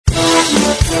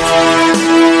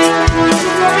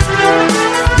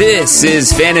This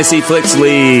is Fantasy Flicks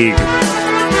League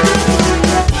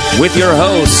with your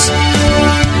hosts,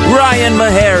 Ryan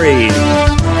Meharry,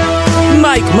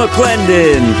 Mike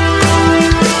McClendon,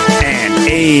 and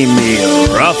Amy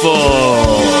Ruffle.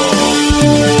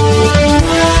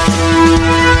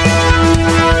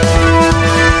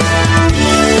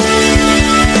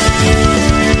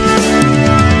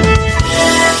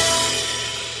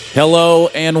 Hello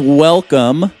and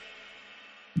welcome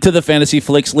to the Fantasy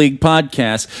Flicks League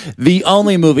podcast, the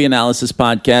only movie analysis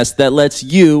podcast that lets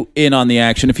you in on the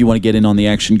action. If you want to get in on the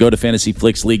action, go to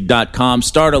fantasyflicksleague.com.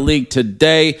 Start a league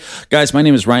today. Guys, my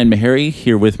name is Ryan Meharry.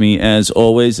 Here with me, as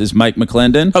always, is Mike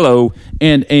McClendon. Hello.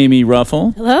 And Amy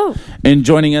Ruffle. Hello. And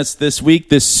joining us this week,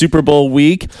 this Super Bowl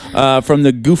week, from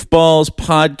the Goofballs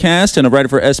podcast and a writer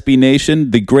for SB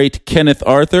Nation, the great Kenneth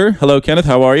Arthur. Hello, Kenneth.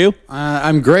 How are you?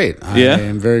 I'm great. Yeah? I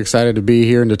am very excited to be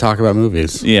here and to talk about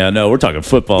movies. Yeah, no, we're talking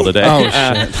football today. Oh,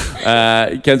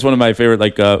 shit. Ken's one of my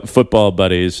favorite football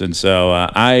buddies, and so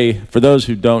for those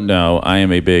who don't know, I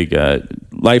am a big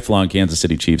lifelong Kansas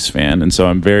City Chiefs fan, and so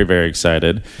I'm very, very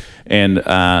excited. And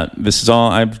this is all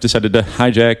I've decided to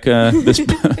hijack this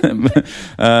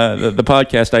the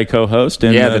podcast I co-host.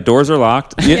 And, the doors are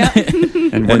locked. Yeah.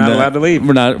 And we're not allowed to leave.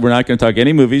 We're not going to talk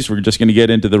any movies. We're just going to get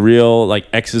into the real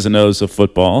X's and O's of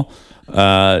football.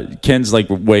 Ken's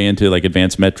way into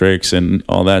advanced metrics and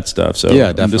all that stuff. So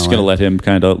yeah, I'm just going to let him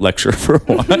kind of lecture for a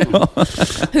while.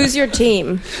 Who's your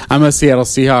team? I'm a Seattle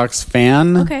Seahawks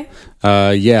fan. Okay.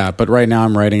 But right now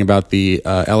I'm writing about the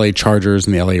LA Chargers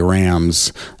and the LA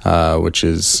Rams, which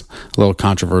is a little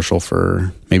controversial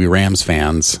for maybe Rams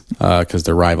fans because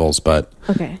they're rivals, but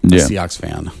okay. I'm a Yeah. Seahawks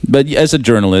fan. But as a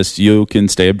journalist, you can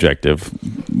stay objective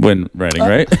when writing,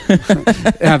 right?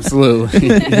 Absolutely.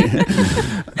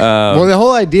 Well, the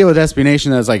whole idea with SB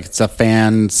Nation is it's a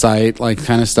fan site,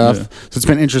 kind of stuff. Yeah. So it's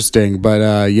been interesting, but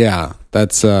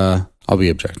that's I'll be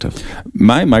objective.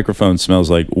 My microphone smells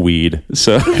like weed,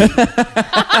 so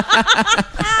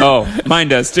Oh, mine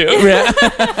does too. yeah.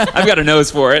 I've got a nose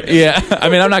for it. Yeah, I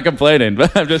mean, I'm not complaining,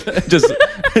 but I'm just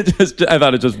I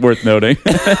thought it was worth noting.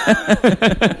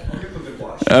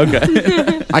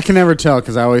 Okay. I can never tell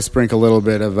because I always sprinkle a little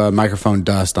bit of microphone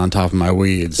dust on top of my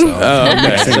weed. So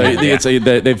So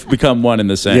they've become one and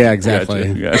the same. Yeah,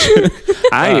 exactly. Gotcha.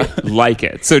 I like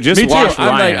it. So just Me too. watch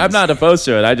Ryan's. I'm not opposed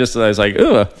to it. I was like,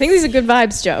 ooh. I think these are good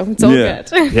vibes, Joe. It's all Yeah.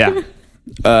 good.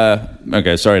 Yeah.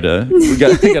 Okay, sorry we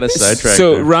got a sidetrack.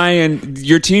 So there. Ryan,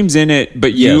 your team's in it,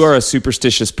 but you Yes. are a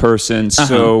superstitious person.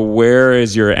 So where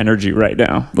is your energy right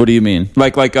now? What do you mean?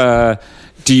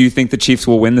 Do you think the Chiefs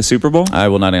will win the Super Bowl? I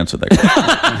will not answer that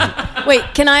question. Wait,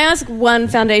 can I ask one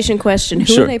foundation question? Who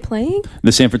Sure. are they playing?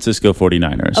 The San Francisco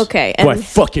 49ers. Okay. Who I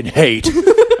fucking hate.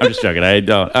 I'm just joking. I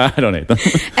don't hate them.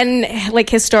 And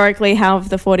historically, how have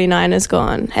the 49ers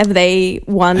gone? Have they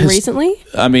won recently?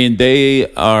 I mean,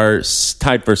 they are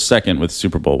tied for second with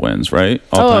Super Bowl wins, right?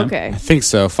 All time? Okay. I think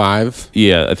so. 5,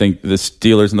 Yeah, I think the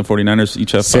Steelers and the 49ers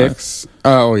each have 6.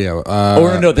 Oh yeah.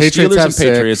 The Patriots Steelers have and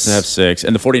Patriots 6. have 6,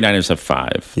 and the 49ers have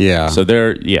 5. Yeah. So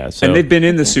And they've been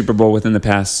in the Super Bowl within the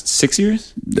past 6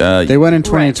 years? They went in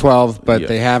 2012, but Yeah.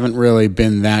 they haven't really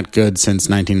been that good since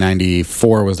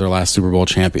 1994 was their last Super Bowl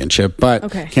championship. But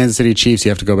Okay. Kansas City Chiefs, you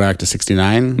have to go back to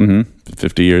 69.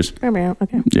 50 years.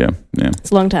 Okay. Yeah. It's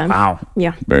a long time. Wow.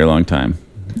 Yeah. Very long time.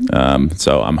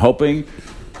 So I'm hoping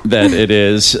that it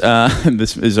is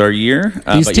this is our year.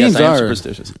 These but teams yes, I am are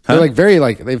superstitious. They're very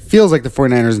it feels like the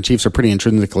 49ers and Chiefs are pretty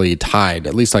intrinsically tied,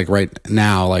 at least right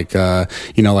now.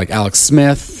 Alex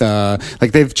Smith,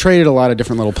 they've traded a lot of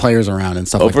different little players around and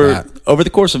stuff like that. Over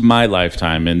the course of my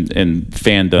lifetime in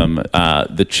fandom,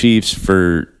 the Chiefs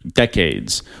for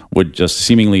decades would just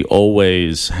seemingly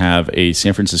always have a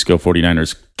San Francisco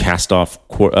 49ers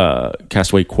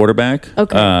castaway quarterback.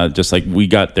 Okay. Just like we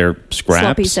got their scraps.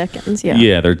 Sloppy seconds, yeah.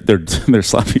 Yeah, they're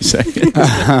sloppy seconds.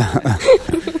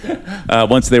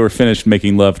 Once they were finished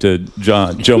making love to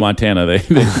Joe Montana, they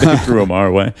threw him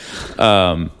our way.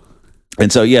 And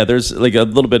so, yeah, there's a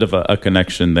little bit of a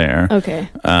connection there. Okay.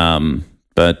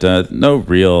 But no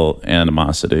real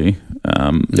animosity.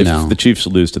 If the Chiefs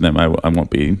lose to them, I won't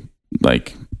be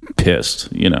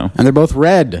pissed, And they're both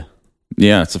red.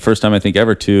 Yeah, it's the first time I think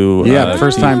ever to.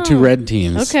 First time 2 red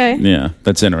teams. Okay. Yeah,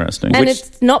 that's interesting. And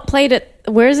it's not played at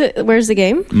where's the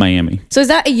game? Miami. So is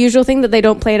that a usual thing that they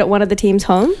don't play it at one of the team's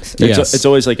homes? Yes. It's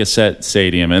always a set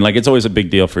stadium, and it's always a big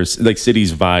deal for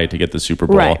cities vie to get the Super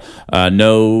Bowl. Right.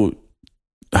 No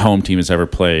home team has ever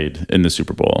played in the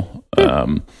Super Bowl.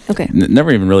 Okay.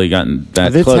 Never even really gotten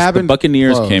that It's close. The happened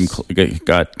Buccaneers close.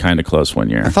 got kind of close one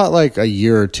year. I thought like a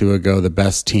year or two ago, the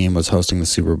best team was hosting the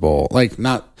Super Bowl. Like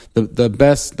not the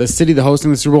best, the city that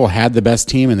hosting the Super Bowl had the best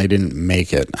team and they didn't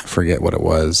make it. I forget what it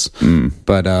was,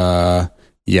 but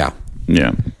yeah.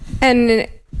 Yeah. And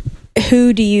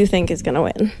who do you think is going to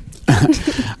win?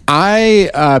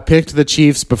 I picked the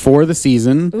Chiefs before the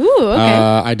season. Ooh, okay.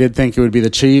 I did think it would be the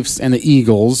Chiefs and the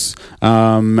Eagles.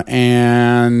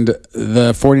 And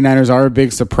the 49ers are a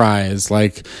big surprise.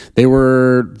 Like, they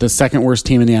were the second worst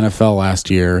team in the NFL last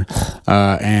year.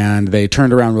 And they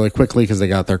turned around really quickly because they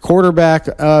got their quarterback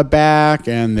back,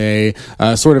 and they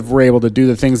sort of were able to do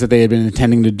the things that they had been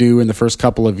intending to do in the first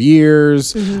couple of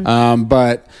years.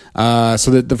 But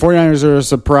so the 49ers are a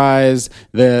surprise.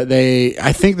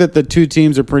 I think that the two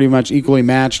teams are pretty much equally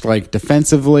matched, like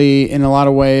defensively in a lot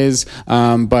of ways.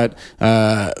 But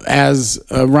as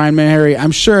Ryan Meharry,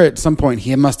 I'm sure at some point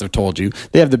he must have told you,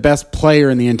 they have the best player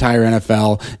in the entire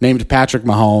NFL named Patrick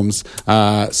Mahomes.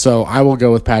 So I will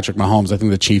go with Patrick Mahomes. I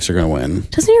think the Chiefs are going to win.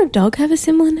 Doesn't your dog have a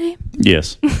similar name?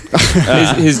 Yes.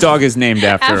 His dog is named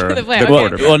after the the player.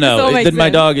 quarterback. Well, This all no. makes Then my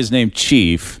sense. dog is named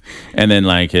Chief, and then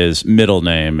like his middle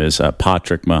name is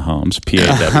Patrick Mahomes,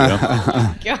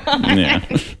 Paw. Yeah.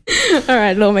 All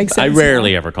right, it all makes I sense.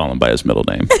 rarely ever call him by his middle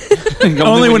name.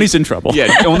 Only when he's in trouble. Yeah,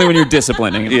 only when you're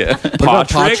disciplining him. Yeah. What about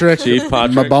Patrick? Chief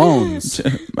Patrick. Mabones.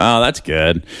 Oh, that's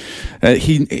good.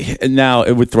 He now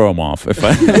it would throw him off if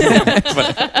I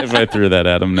if I threw that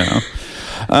at him now.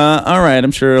 All right,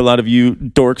 I'm sure a lot of you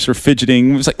dorks are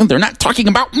fidgeting. It's like, they're not talking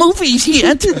about movies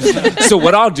yet. So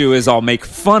what I'll do is I'll make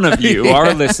fun of you,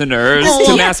 our listeners,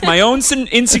 to mask my own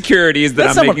insecurities that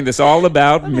That's I'm not making this all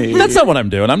about me. That's not what I'm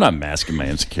doing. I'm not masking my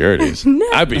insecurities.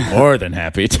 I'd be more than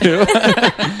happy to do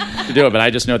it, but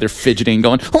I just know they're fidgeting,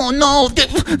 going, "Oh no, get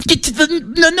to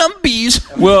the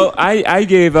numbies." Well, I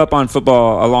gave up on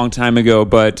football a long time ago,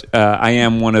 but I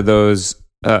am one of those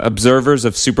observers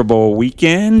of Super Bowl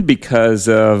weekend because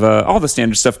of all the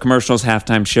standard stuff, commercials,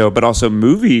 halftime show, but also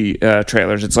movie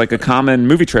trailers. It's like a common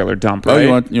movie trailer dump,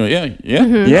 right?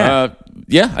 Yeah.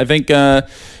 I think a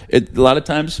lot of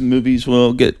times movies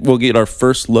we'll get our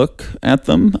first look at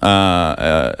them during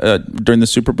the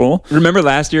Super Bowl. Remember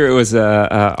last year it was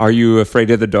Are You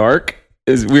Afraid of the Dark?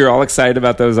 We were all excited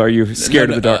about those. Are you scared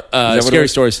of the dark? Is that what it Scary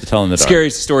was? stories to tell in the dark. Scary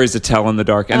stories to tell in the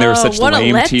dark, and they were such what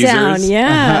lame a letdown. teasers.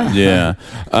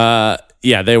 Yeah.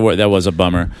 Yeah, they were. That was a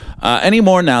bummer.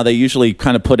 Anymore now, they usually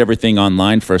kind of put everything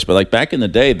online first. But like back in the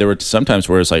day, there were sometimes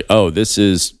where it's like, oh, this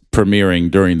is premiering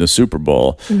during the Super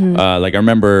Bowl. Like I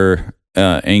remember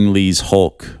Ang Lee's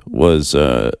Hulk was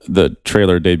the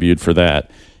trailer debuted for that.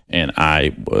 And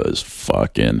I was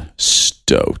fucking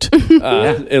stoked.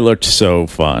 It looked so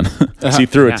fun. He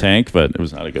threw a tank, but it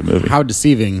was not a good movie. How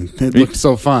deceiving. It looked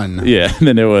so fun. Yeah, and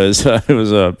then it was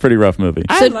a pretty rough movie.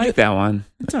 I like that one.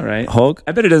 It's all right. Hulk?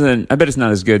 I bet it's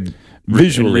not as good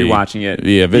Visually. rewatching it.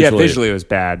 Yeah, visually it was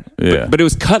bad. Yeah. But it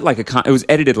was cut like it was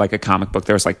edited like a comic book.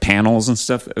 There was like panels and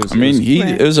stuff. It was, I mean,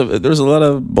 Right. there was a lot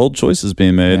of bold choices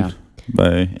being made Yeah.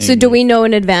 by. So do we know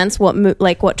in advance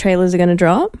what trailers are going to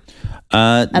drop?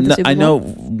 the Super I know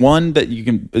Bowl? one that you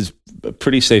can is a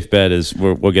pretty safe bet is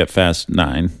we'll get Fast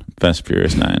and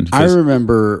Furious 9. I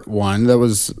remember one that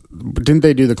was, didn't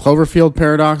they do the Cloverfield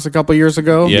Paradox a couple years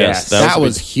ago? Yes, that that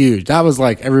was huge. That was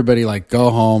like everybody like go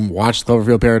home, watch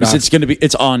Cloverfield Paradox. It's going to be.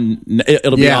 It's on.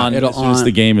 It'll be on as soon as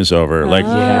the game is over. Like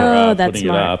we're that's putting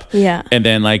smart. it up. Yeah. And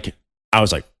then like I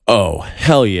was like, oh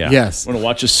hell yeah, Yes. I'm gonna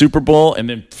watch a Super Bowl, and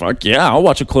then fuck yeah, I'll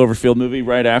watch a Cloverfield movie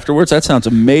right afterwards. That sounds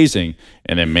amazing.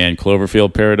 And then man,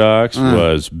 Cloverfield Paradox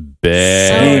was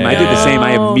bad. Same. I did the same.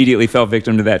 I immediately fell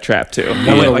victim to that trap too. I of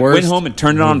the went worst home and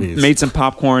turned it on, movies. made some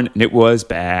popcorn, and it was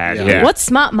bad. Yeah. What's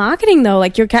smart marketing though?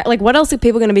 Like what else are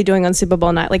people going to be doing on Super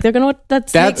Bowl night? Like they're going to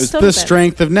That's makes the total sense.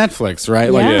 strength of Netflix,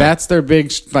 right? Like Yeah. that's their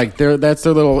big, that's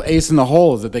their little ace in the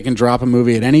hole is that they can drop a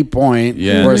movie at any point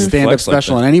Yeah. or a Mhm. stand-up Flex like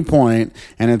special that. at any point,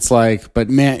 and it's like, but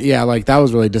man, yeah, like that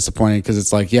was really disappointing because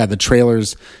it's like, yeah, the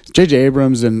trailers, J.J.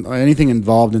 Abrams and anything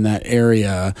involved in that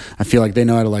area, I feel like they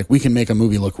know how to like we can make a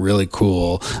movie look really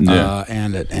cool, Yeah.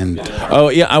 and Oh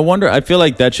yeah, I wonder. I feel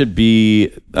like that should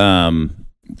be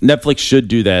Netflix should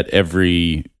do that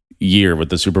every year with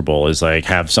the Super Bowl. Is like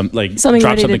have something Something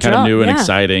drop ready to something kind drop, of new and yeah.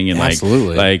 exciting and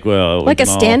Absolutely. like well Like a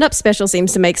stand-up special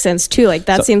seems to make sense too. Like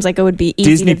that seems like it would be easy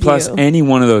Disney to Plus, view. any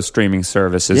one of those streaming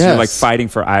services, Yes. you're like fighting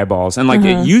for eyeballs. And like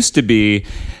it used to be,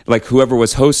 like whoever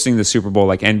was hosting the Super Bowl,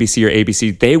 like NBC or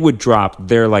ABC, they would drop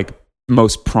their like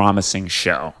most promising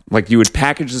show. Like you would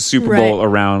package the Super Bowl Right.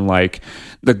 around like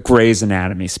the Grey's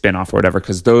Anatomy spinoff or whatever,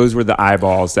 because those were the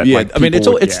eyeballs that. Yeah, like, I mean,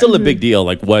 people would it's get. still a big deal.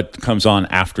 Like what comes on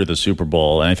after the Super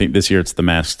Bowl, and I think this year it's The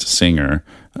Masked Singer.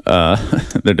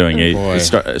 They're doing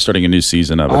starting a new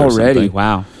season of it or already. something.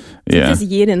 Wow. Yeah. This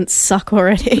year didn't suck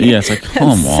already. Yeah, it's like,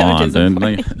 come So on, dude.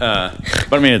 disappointing. Like,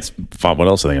 but I mean, it's fun. What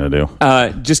else are they going to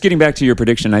do? Just getting back to your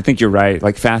prediction, I think you're right.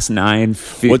 Like Fast 9,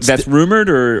 that's rumored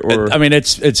or I mean,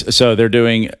 it's so they're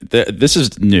doing. This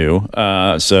is new.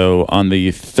 So on the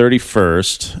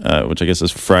 31st, which I guess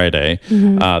is Friday,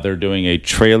 they're doing a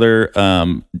trailer,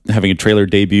 having a trailer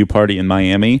debut party in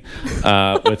Miami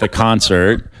with a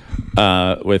concert.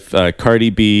 With Cardi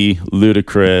B,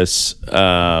 Ludacris,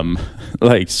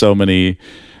 like so many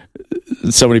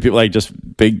people, like just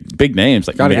big names,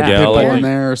 like Got to get Miguel. Pitbull like, in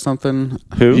there or something.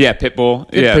 Who? yeah, Pitbull.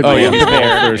 Yeah. Pitbull. Oh yeah, Yeah.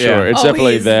 Pitbull for sure. It's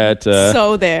definitely he's that.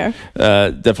 so there.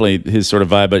 Definitely his sort of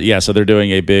vibe. But yeah, so they're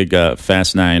doing a big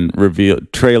Fast 9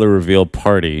 trailer reveal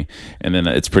party, and then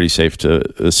it's pretty safe to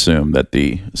assume that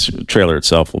the trailer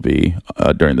itself will be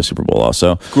during the Super Bowl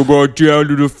also. Come on down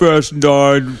to the Fast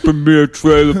 9 premiere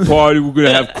trailer party. We're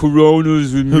gonna have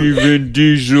Coronas with me, Vin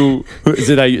Diesel. Is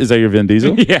that your Vin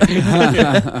Diesel?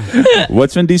 Yeah.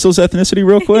 What's Vin Diesel's ethnicity,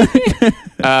 real quick?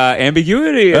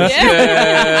 Ambiguity.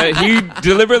 He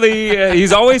deliberately.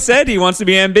 He's always said he wants to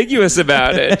be ambiguous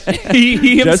about it.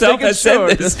 He himself making has said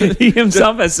sure. this. He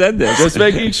himself has said this. Just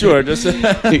making sure. Just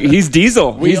He's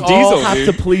Diesel. we He's all Diesel. have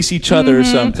dude. to police each other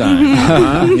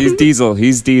sometimes. He's Diesel.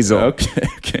 He's Diesel.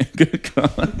 Okay, good call.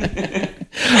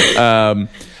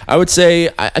 I would say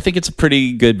I think it's a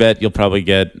pretty good bet. You'll probably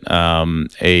get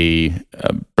a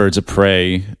Birds of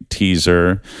Prey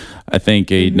teaser. I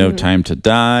think a No Time to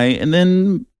Die, and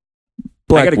then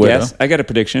Black I got a Widow. guess. I got a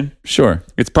prediction. Sure.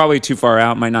 It's probably too far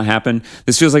out. Might not happen.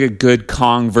 This feels like a good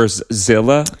Kong versus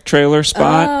Zilla trailer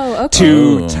spot. Oh, okay.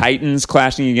 Two titans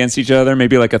clashing against each other.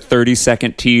 Maybe like a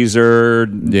 30-second teaser.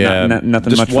 Yeah, Nothing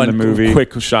just much one from the movie.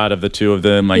 quick shot of the two of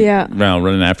them, like Yeah.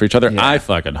 running after each other. I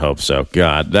fucking hope so.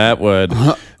 God, that would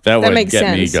would makes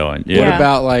get me sense. going. What Yeah.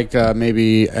 about like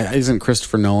maybe isn't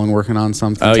Christopher Nolan working on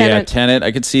something? Oh yeah, Tenet. Tenet.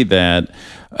 I could see that.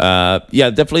 Yeah,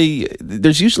 definitely.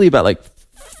 There's usually about like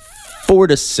 4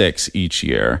 to 6 each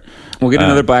year. We'll get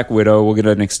another Black Widow. We'll get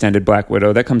an extended Black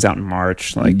Widow that comes out in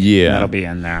March. Like, Yeah. that'll be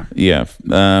in there. Yeah.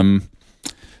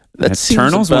 That seems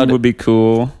Eternals about one it. would be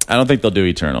cool. I don't think they'll do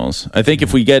Eternals. I think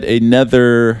if we get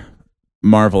another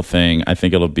Marvel thing, I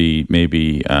think it'll be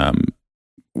maybe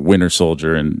Winter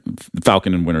Soldier and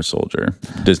Falcon and Winter Soldier,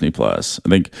 Disney Plus. I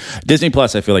think Disney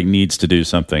Plus, I feel like, needs to do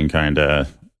something kind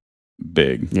of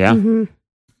big. Yeah.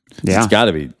 Yeah. It's got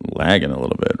to be lagging a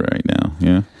little bit right now.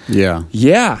 Yeah. Yeah.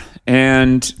 Yeah.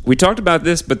 And we talked about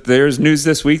this, but there's news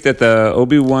this week that the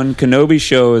Obi-Wan Kenobi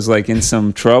show is like in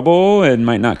some trouble and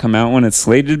might not come out when it's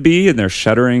slated to be, and they're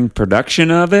shuttering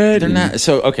production of it. They're not.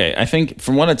 So, okay. I think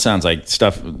from what it sounds like,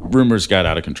 rumors got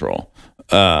out of control.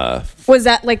 Was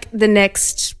that like the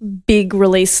next big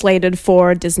release slated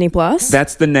for Disney Plus?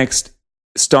 That's the next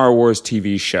Star Wars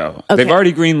TV show. Okay. They've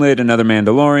already greenlit another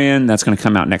Mandalorian. That's going to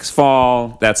come out next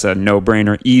fall. That's a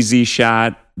no-brainer, easy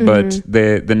shot. But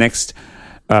the next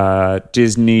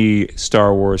Disney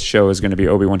Star Wars show is going to be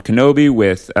Obi-Wan Kenobi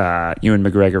with Ewan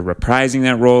McGregor reprising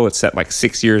that role. It's set like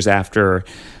 6 years after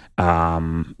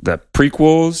the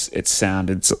prequels. It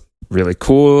sounded really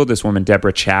cool. This woman,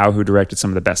 Deborah Chow, who directed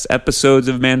some of the best episodes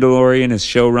of Mandalorian, is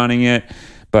show running it.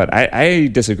 But I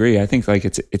disagree. I think like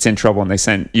it's in trouble, and they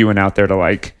sent Ewan out there to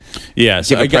like Yeah,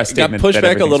 so give a I press got statement pushed that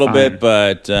back a everything's little fine. bit,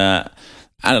 but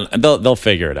I don't. They'll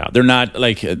figure it out. They're not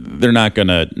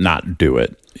gonna not do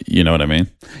it. You know what I mean?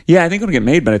 Yeah, I think it'll get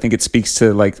made, but I think it speaks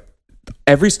to like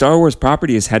every Star Wars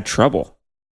property has had trouble.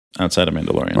 Outside of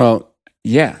Mandalorian. Well,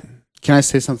 Yeah. can I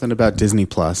say something about Disney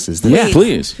Plus? Is this Yeah.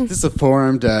 please. this is a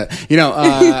forum to,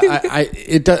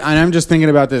 and I'm just thinking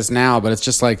about this now, but it's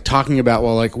just like talking about,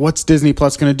 well, like what's Disney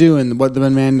Plus going to do and what the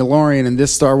Mandalorian and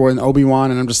this Star Wars and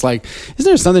Obi-Wan. And I'm just like, isn't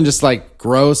there something just like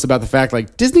gross about the fact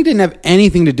like Disney didn't have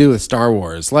anything to do with Star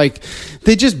Wars? Like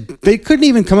they couldn't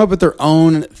even come up with their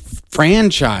own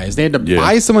franchise. They had to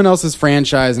buy someone else's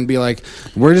franchise and be like,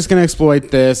 we're just going to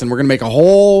exploit this and we're going to make a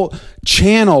whole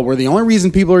channel where the only reason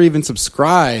people are even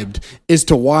subscribed is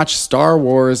to watch Star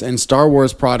Wars and Star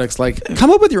Wars products. Like, come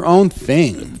up with your own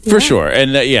thing. For sure.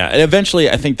 And and eventually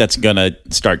I think that's going to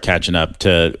start catching up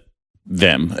to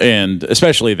them, and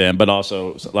especially them, but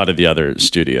also a lot of the other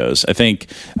studios. I think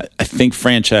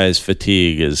franchise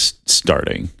fatigue is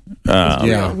starting.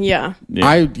 Yeah.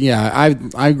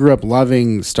 I grew up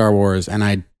loving Star Wars and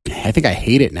I think I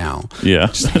hate it now. Yeah.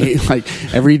 Just hate like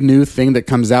every new thing that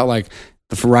comes out. Like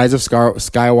The Rise of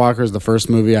Skywalker is the first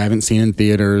movie I haven't seen in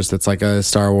theaters. That's like a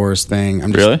Star Wars thing.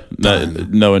 I'm just Really? done.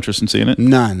 No interest in seeing it?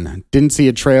 None. Didn't see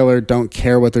a trailer. Don't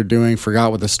care what they're doing.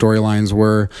 Forgot what the storylines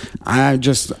were. I'm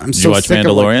so watch sick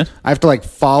Mandalorian? of I have to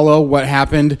follow what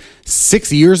happened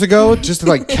 6 years ago just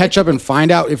to catch up and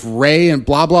find out if Rey and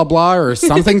blah blah blah or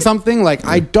something.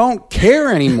 I don't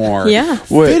care anymore. Yeah.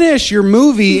 Finish your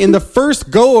movie in the first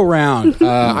go around.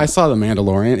 I saw The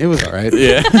Mandalorian. It was all right.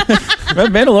 Yeah.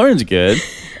 Mandalorian's good.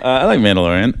 I like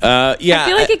Mandalorian. Yeah. I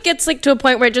feel like it gets to a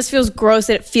point where it just feels gross.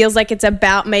 It feels like it's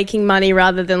about making money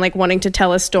rather than wanting to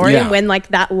tell a story. Yeah. And when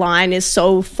that line is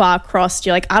so far crossed,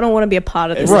 you're I don't want to be a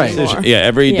part of this Right. anymore. Yeah,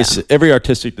 every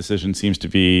artistic decision seems to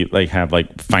be have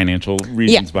financial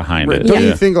reasons behind it. Don't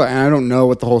you think? And I don't know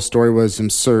what the whole story was.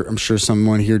 I'm sure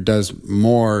someone here does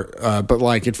more. But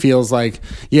it feels the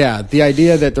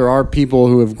idea that there are people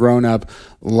who have grown up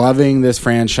loving this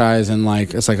franchise and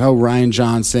it's Rian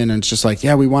Johnson, and it's just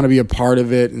we want to be a part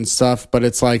of it and stuff. But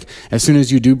it's as soon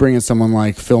as you do bring in someone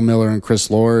like Phil Miller and Chris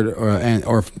Lord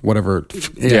or whatever,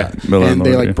 Miller and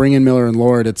Lord, they bring in Miller and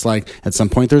Lord, it's at some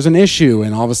point there's an issue,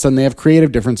 and all of a sudden they have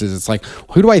creative differences. It's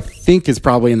who do I think is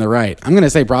probably in the right? I'm going to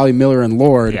say probably Miller and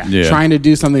Lord, trying to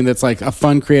do something that's a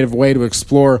fun, creative way to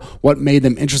explore what made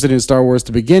them interested in Star Wars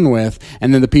to begin with,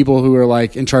 and then the people who are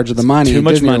in charge of the money, too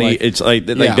much Disney, money. It's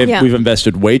we've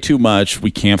invested way too much. We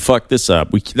can't fuck this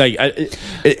up. We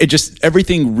it just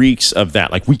everything reeks of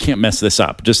that. We can't mess this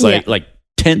up. Just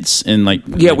tense and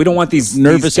we don't want these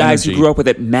nervous guys energy. who grew up with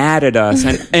it mad at us,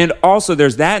 and also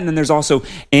there's that, and then there's also,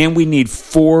 and we need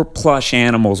 4 plush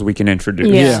animals we can introduce.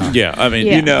 Yeah. I mean,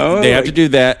 they have to do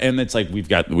that, and it's we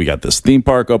got this theme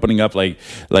park opening up.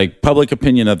 Public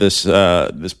opinion of this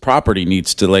this property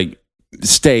needs to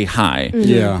stay high.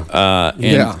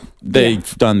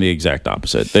 They've done the exact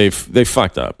opposite. They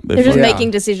fucked up. They're just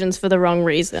making decisions for the wrong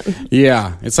reason.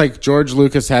 Yeah. It's George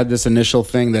Lucas had this initial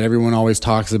thing that everyone always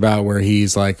talks about where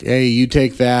he's hey, you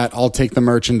take that, I'll take the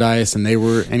merchandise. And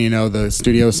the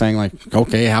studio saying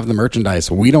okay, have the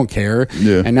merchandise. We don't care.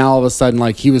 Yeah. And now all of a sudden,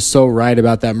 he was so right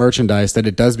about that merchandise that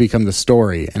it does become the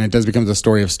story. And it does become the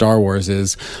story of Star Wars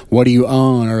is what do you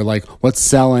own, or what's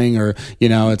selling, or,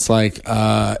 it's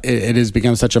it has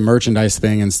become such a merchandise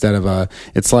thing instead of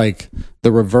it's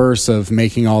the reverse of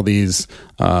making all these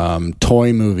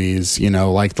toy movies,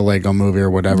 like the Lego movie or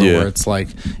whatever, where it's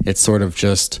it's sort of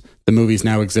just the movies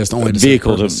now exist only to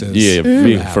vehicle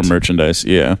vehicle for merchandise.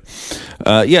 It's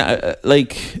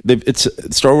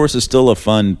Star Wars is still a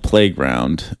fun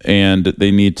playground, and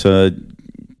they need to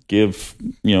give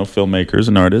filmmakers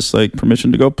and artists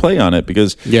permission to go play on it,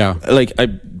 because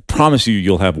I promise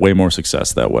you'll have way more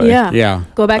success that way.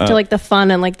 Go back to the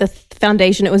fun and the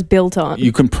foundation it was built on.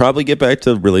 You can probably get back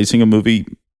to releasing a movie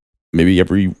maybe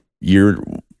every year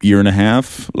and a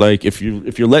half. If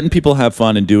you're letting people have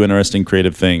fun and do interesting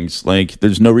creative things,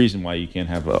 there's no reason why you can't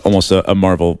have almost a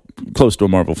Marvel, close to a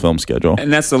Marvel film schedule.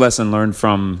 And that's the lesson learned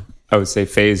from, I would say,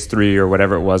 phase 3 or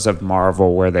whatever it was of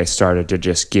Marvel, where they started to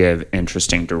just give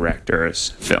interesting directors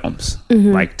films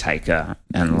like Taika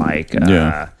and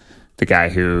the guy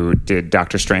who did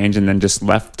Doctor Strange and then just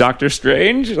left Doctor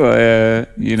Strange. Oh yeah,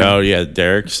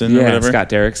 Derrickson or whatever. Scott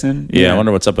Derrickson. Yeah, I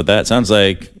wonder what's up with that. Sounds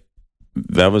like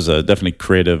that was definitely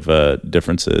creative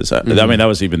differences. I mean, that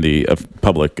was even the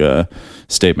public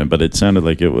statement, but it sounded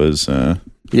like it was. And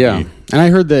I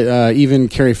heard that even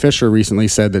Carrie Fisher recently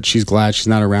said that she's glad she's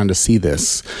not around to see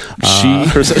this. She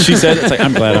said, "It's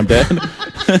I'm glad I'm dead."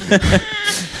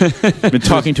 Been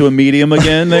talking to a medium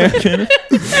again there.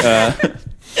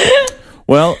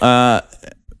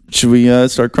 Should we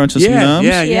start crunching some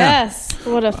numbers? Yes.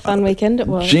 What a fun weekend it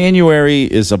was. January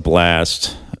is a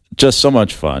blast. Just so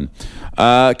much fun.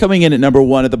 Coming in at number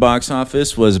 1 at the box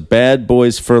office was Bad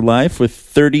Boys for Life with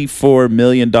 $34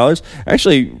 million.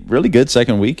 Actually, really good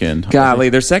second weekend. Golly,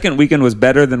 their second weekend was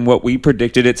better than what we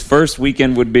predicted its first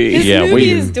weekend would be. This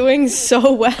movie is doing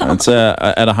so well. It's at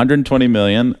 $120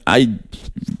 million. I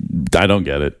don't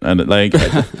get it. And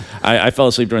I fell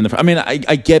asleep during the. I mean,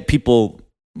 I get people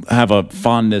have a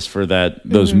fondness for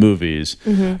those movies.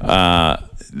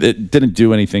 It didn't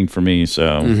do anything for me,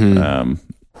 so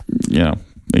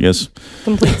I guess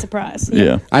complete surprise.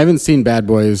 Yeah. I haven't seen Bad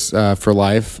Boys for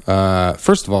Life.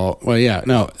 First of all, I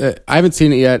haven't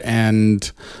seen it yet, and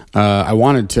I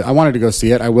wanted to go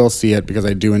see it. I will see it because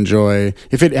I do enjoy,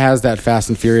 if it has that Fast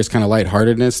and Furious kind of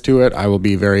lightheartedness to it, I will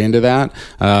be very into that.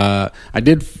 I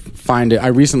did find it. I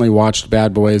recently watched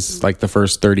Bad Boys, the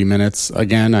first 30 minutes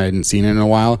again. I hadn't seen it in a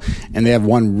while, and they have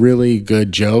one really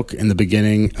good joke in the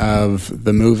beginning of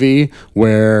the movie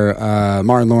where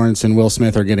Martin Lawrence and Will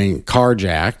Smith are getting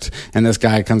carjacked. carjacked,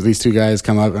 and these two guys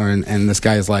come up, and this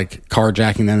guy is like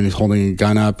carjacking them, and he's holding a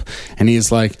gun up, and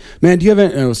he's like, man, do you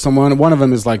have one of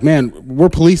them is like, man, we're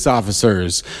police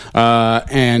officers,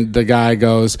 and the guy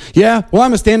goes, yeah, well,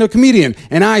 I'm a stand-up comedian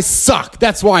and I suck,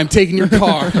 that's why I'm taking your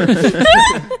car.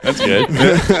 That's good.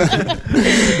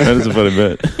 That is a funny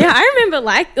bit. Yeah, I remember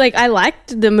I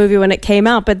liked the movie when it came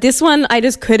out, but this one I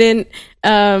just couldn't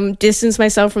distance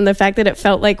myself from the fact that it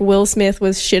felt like Will Smith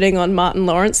was shitting on Martin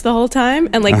Lawrence the whole time,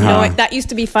 and like that used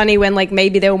to be funny when like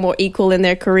maybe they were more equal in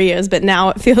their careers, but now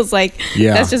it feels like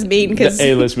that's just mean because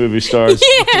A-list movie stars.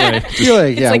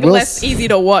 It's like less easy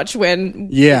to watch when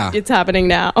it's happening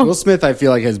now. Will Smith, I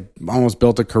feel like, has almost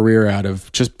built a career out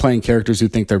of just playing characters who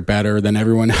think they're better than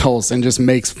everyone else and just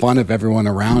makes fun of everyone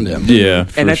around him. Yeah,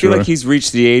 and I feel like he's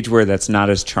reached the age where that's not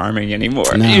as charming anymore.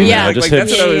 No. Yeah, that's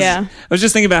what I was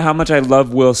just thinking about how much I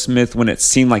love Will Smith when it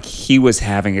seemed like he was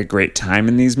having a great time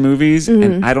in these movies,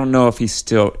 and I don't know if he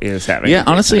still is having. Yeah,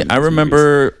 honestly, I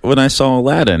remember when I saw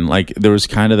Aladdin, like there was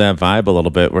kind of that vibe a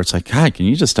little bit where it's like, God, can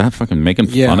you just stop fucking making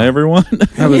fun of everyone?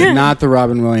 That was not the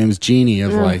Robin Williams genie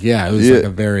of like, it was like a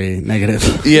very negative.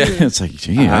 Yeah, it's like,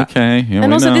 gee, okay. Yeah,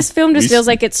 and also, this film just feels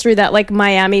like it's through that like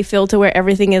Miami filter where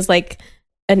everything is like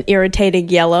an irritating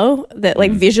yellow. That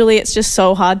like visually, it's just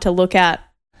so hard to look at.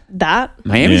 That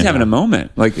Miami's having a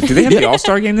moment. Like, do they have the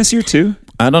All-Star game this year too?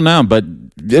 I don't know, but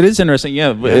it is interesting.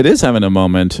 Yeah, it is having a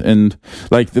moment, and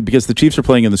like because the Chiefs are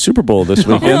playing in the Super Bowl this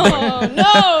weekend. Oh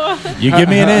no! You give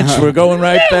me an inch, we're going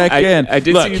right back in. I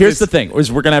did. Look, here's the thing: is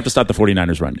we're gonna have to stop the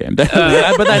 49ers run game. But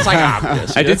that's like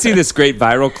obvious. I did see this great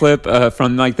viral clip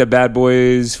from like the Bad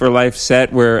Boys for Life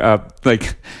set where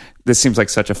like. This seems like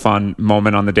such a fun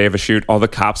moment on the day of a shoot. All the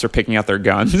cops are picking out their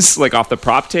guns, like off the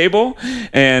prop table,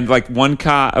 and like one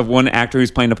actor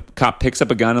who's playing a cop picks up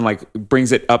a gun and like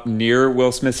brings it up near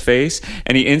Will Smith's face,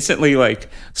 and he instantly like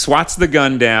swats the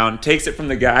gun down, takes it from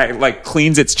the guy, like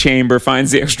cleans its chamber, finds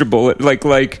the extra bullet,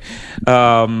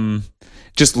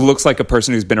 just looks like a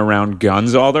person who's been around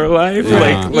guns all their life.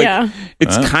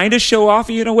 It's kind of show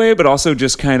offy in a way, but also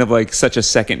just kind of like such a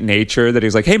second nature that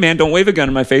he's like, hey man, don't wave a gun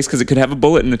in my face because it could have a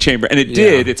bullet in the chamber. And it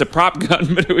did. It's a prop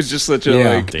gun, but it was just such a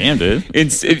like, damn, dude.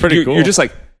 It's pretty cool. You're just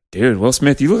like, dude, Will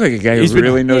Smith, you look like a guy who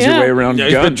really knows your way around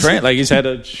guns. He's been trained. Like he's had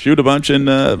to shoot a bunch in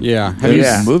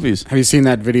movies. Have you seen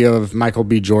that video of Michael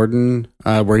B. Jordan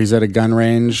where he's at a gun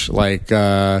range? Like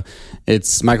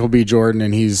it's Michael B. Jordan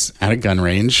and he's at a gun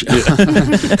range.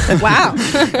 Wow.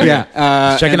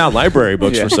 Checking out library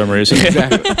books for some reason.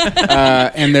 Exactly.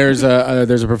 And there's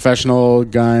a professional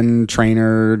gun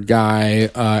trainer guy,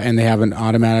 and they have an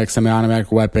automatic,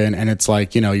 semi-automatic weapon, and it's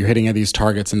like, you're hitting at these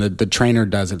targets, and the trainer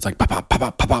does it. It's like pop, pop, pop,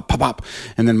 pop, pop, pop, pop, pop.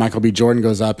 And then Michael B. Jordan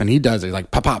goes up and he does it. He's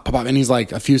like pop, pop, pop, pop. And he's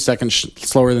like a few seconds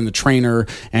slower than the trainer,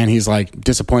 and he's like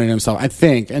disappointed in himself, I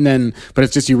think. And then, but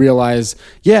it's just, you realize,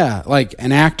 like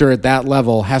an actor at that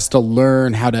level has to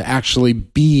learn how to actually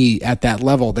be at that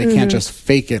level. They can't just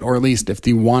fake it, or at least if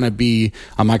you want to be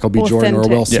a Michael B. Jordan or a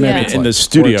Will Smith. It's in the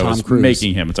studio is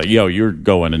making him. It's like, yo, you're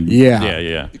going and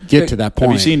get to that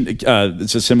point. Have you seen?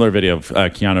 It's a similar video of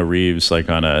Keanu Reeves like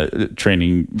on a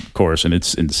training course, and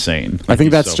it's insane. I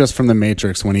think that's just from The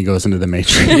Matrix when he goes into The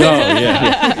Matrix.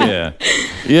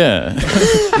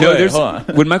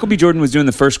 When Michael B. Jordan was doing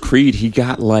the first Creed, he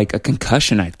got like a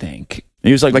concussion, I think.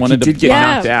 He was like he did get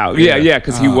knocked out. Yeah,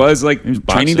 because he was like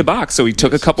training to box, so he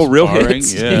took a couple real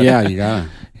hits. Yeah, you got it.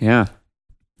 Yeah.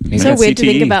 It's so weird to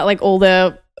think about like all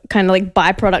the kind of like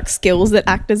byproduct skills that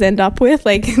actors end up with.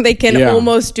 Like they can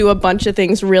almost do a bunch of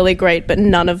things really great, but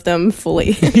none of them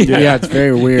fully. It's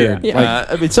very weird.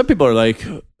 I mean, some people are like,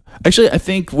 actually, I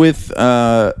think with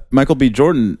Michael B.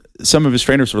 Jordan, some of his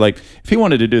trainers were like, if he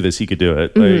wanted to do this, he could do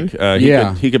it. Like,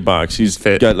 he could box. He's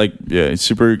fit. Got like, he's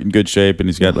super in good shape, and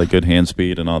he's got like good hand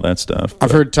speed and all that stuff. I've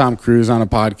heard Tom Cruise on a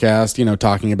podcast,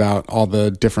 talking about all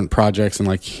the different projects, and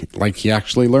like he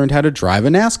actually learned how to drive a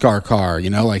NASCAR car.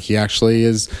 Like he actually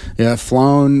is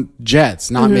flown jets,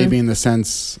 not maybe in the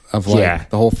sense of like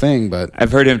the whole thing, but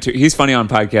I've heard him too. He's funny on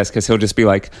podcasts because he'll be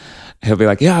like,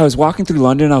 I was walking through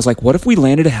London, and I was like, what if we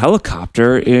landed a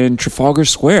helicopter in Trafalgar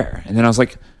Square? And then I was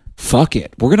like, fuck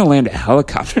it, we're gonna land a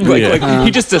helicopter. He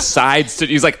just decides to.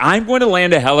 He's like, I'm going to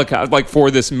land a helicopter, like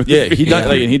for this movie. Yeah, he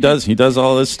does. He does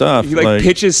all this stuff. He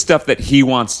pitches stuff that he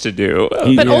wants to do.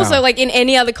 But also, like in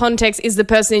any other context, is the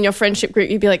person in your friendship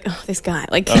group? You'd be like, oh, this guy.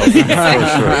 Like,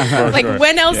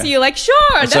 when else are you like, sure,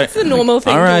 it's that's the normal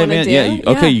thing. All right, to man. Do. Yeah,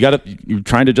 okay. You're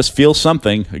trying to just feel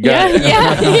something.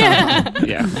 Yeah.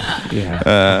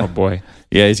 Oh boy.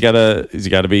 Yeah, he's got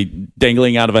to be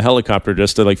dangling out of a helicopter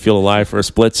just to like feel alive for a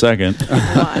split second.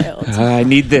 Wild. I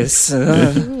need this.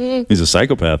 He's a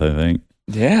psychopath, I think.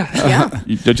 Yeah.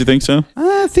 Don't you think so?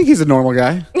 I think he's a normal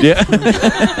guy. Yeah.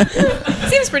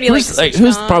 Seems pretty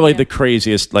Who's probably the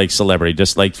craziest like celebrity?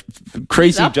 Just like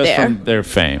crazy up just there. from their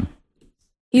fame.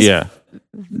 He's-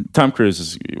 Tom Cruise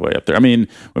is way up there. I mean,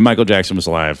 when Michael Jackson was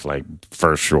alive, like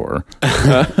for sure.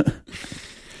 I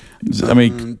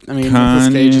mean, Nicolas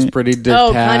Cage is pretty detached.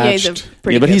 Oh, Kanye's a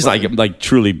pretty but good he's one. like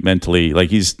truly mentally, like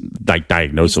he's like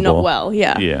diagnosable. He's not well,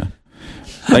 yeah. Yeah.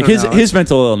 Like his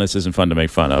mental illness isn't fun to make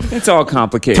fun of. It's all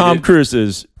complicated. Tom Cruise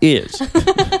is.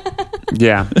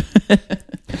 Yeah.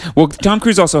 Well, Tom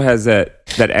Cruise also has that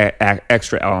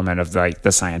extra element of like the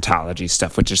Scientology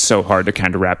stuff, which is so hard to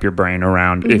kind of wrap your brain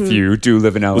around if you do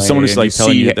live in LA. someone who's and like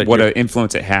telling see you that what you're- an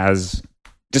influence it has,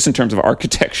 just in terms of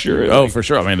architecture. Oh, like, for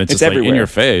sure. I mean, it's just everywhere. like in your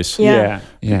face. Yeah.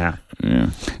 Yeah.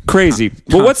 Crazy.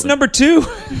 Well, what's number 2?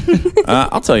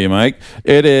 I'll tell you, Mike.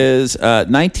 It is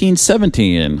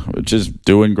 1917, which is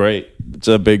doing great. It's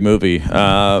a big movie.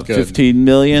 15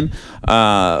 million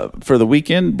for the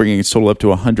weekend, bringing its total up to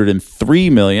 103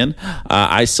 million.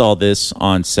 I saw this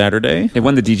on Saturday. They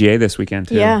won the DGA this weekekend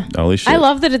too. Yeah. Holy shit. I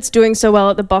love that it's doing so well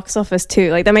at the box office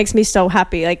too. Like that makes me so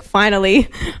happy. Like finally,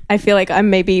 I feel like I'm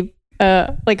maybe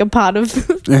like a part of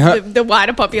the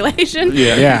wider population.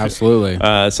 Yeah, absolutely.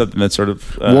 Something that sort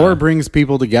of War brings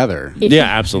people together. Yeah,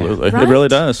 absolutely. Right? It really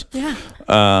does. Yeah.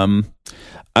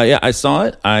 I saw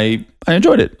it. I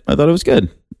enjoyed it. I thought it was good.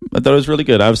 I thought it was really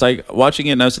good. I was like watching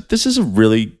it and I was like, this is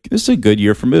a good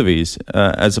year for movies,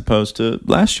 as opposed to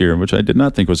last year, which I did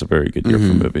not think was a very good year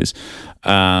for movies.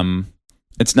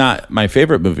 It's not my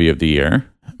favorite movie of the year,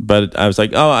 but I was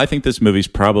like, oh, I think this movie's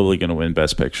probably going to win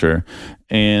Best Picture,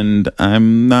 and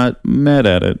I'm not mad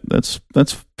at it. That's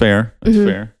fair. That's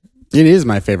fair. It is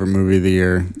my favorite movie of the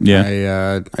year.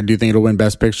 Yeah. I do think it'll win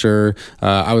Best Picture.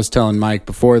 I was telling Mike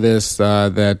before this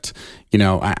that,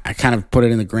 I kind of put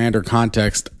it in the grander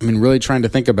context. I mean, really trying to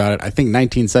think about it. I think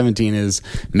 1917 is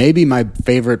maybe my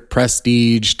favorite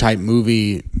prestige type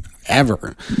movie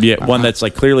ever. Yeah, one that's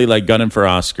like clearly like gunning for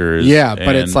Oscars. Yeah, but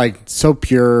and- it's like so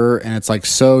pure and it's like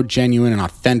so genuine and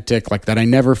authentic, like that I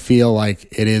never feel like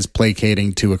it is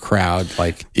placating to a crowd.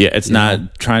 Like, yeah, it's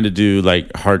not trying to do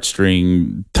like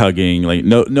heartstring tugging. Like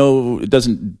no, it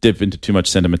doesn't dip into too much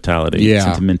sentimentality.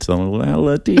 Yeah.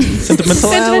 Sentimentality.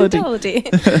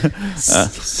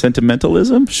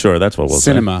 Sentimentalism. Sure, that's what we'll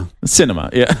Cinema. say. Cinema.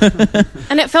 Yeah.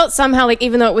 And it felt somehow like,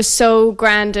 even though it was so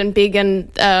grand and big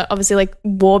and obviously like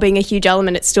war being a huge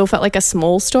element, it still felt like a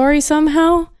small story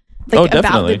somehow. Like Oh,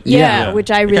 definitely. Which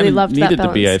I It really kinda loved. Needed that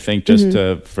to be, I think, just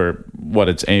for what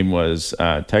its aim was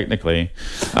technically.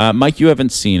 Mike, you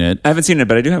haven't seen it. I haven't seen it,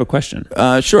 but I do have a question.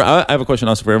 Sure, I have a question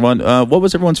also for everyone. What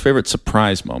was everyone's favorite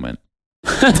surprise moment?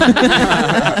 Well,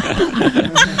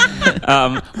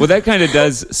 that kind of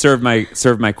does serve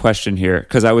my question here,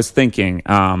 because I was thinking,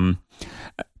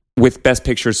 with Best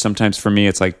Pictures, sometimes for me,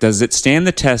 it's like, does it stand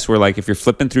the test where, like, if you're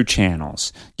flipping through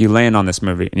channels, you land on this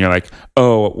movie and you're like,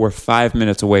 oh, we're 5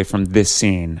 minutes away from this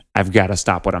scene, I've got to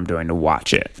stop what I'm doing to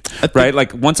watch it, right?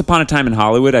 Like Once Upon a Time in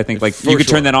Hollywood, I think, like, you could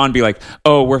turn that on and be like,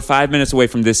 oh, we're 5 minutes away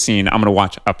from this scene, I'm going to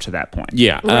watch up to that point.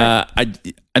 Yeah,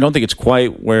 I don't think it's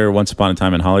quite where Once Upon a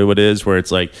Time in Hollywood is, where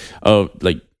it's like, oh,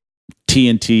 like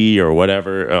TNT or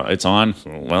whatever, it's on.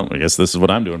 Well, I guess this is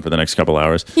what I'm doing for the next couple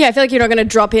hours. Yeah, I feel like you're not going to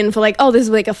drop in for like, oh, this is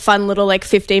like a fun little like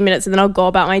 15 minutes and then I'll go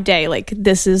about my day. Like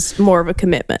this is more of a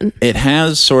commitment. It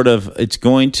has sort of, it's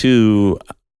going to,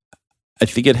 I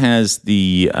think it has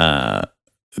the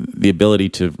ability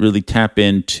to really tap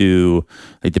into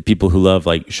like the people who love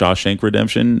like Shawshank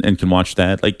Redemption and can watch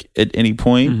that like at any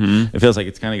point. It feels like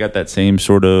it's kind of got that same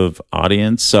sort of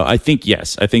audience. So I think,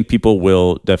 yes, I think people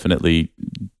will definitely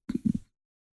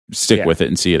stick with it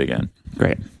and see it again.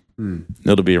 Great.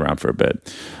 It'll be around for a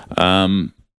bit.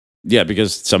 Yeah,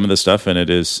 because some of the stuff in it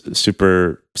is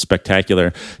super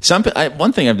spectacular.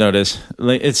 One thing I've noticed,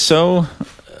 like, it's so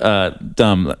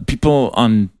dumb.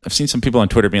 I've seen some people on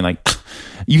Twitter being like,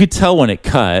 you could tell when it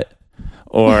cut.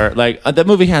 Or like that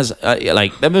movie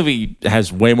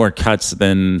has way more cuts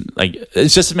than like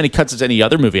it's just as many cuts as any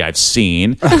other movie I've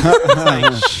seen.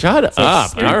 Like, shut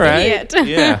up! All right, Idiot.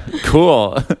 yeah,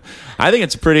 cool. I think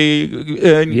it's a pretty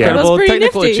incredible pretty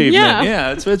technical nifty, achievement.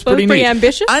 yeah. It's pretty neat.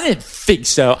 ambitious. I didn't think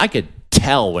so. I could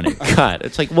tell when it cut.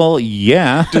 It's like, well,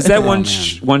 yeah. Does that one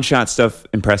shot stuff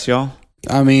impress y'all?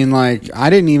 I mean, like,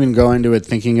 I didn't even go into it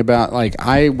thinking about, like,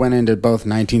 I went into both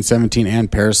 1917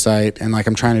 and Parasite, and, like,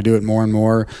 I'm trying to do it more and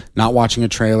more, not watching a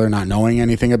trailer, not knowing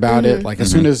anything about it. Like, as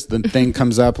soon as the thing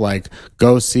comes up, like,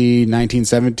 go see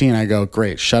 1917, I go,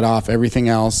 great, shut off everything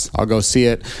else. I'll go see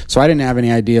it. So I didn't have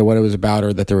any idea what it was about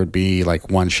or that there would be,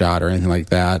 like, one shot or anything like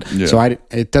that. Yeah. So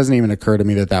it doesn't even occur to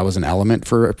me that was an element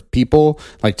for people.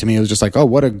 Like, to me, it was just like, oh,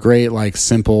 what a great, like,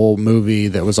 simple movie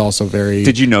that was also very...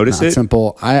 Did you notice it?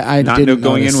 Simple. I Not didn't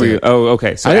going in notice where you, it. oh,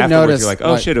 okay. So I didn't afterwards notice, you're like,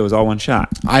 oh like- shit, it was all one shot.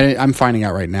 I'm finding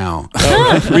out right now.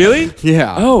 Really?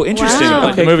 Yeah. Oh, interesting. Wow.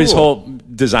 Okay, the movie's cool. whole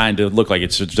designed to look like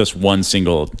it's just one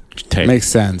single take. Makes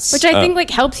sense. Which I think like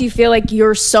helps you feel like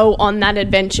you're so on that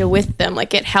adventure with them.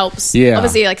 Like it helps. Yeah.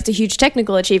 Obviously, like it's a huge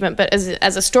technical achievement, but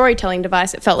as a storytelling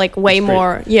device, it felt like way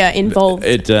more involved.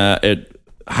 It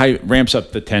ramps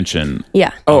up the tension.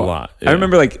 Yeah. A lot. I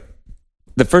remember like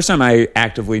the first time I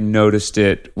actively noticed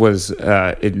it was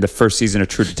in the first season of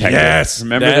True Detective. Yes,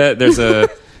 Remember that- that? There's a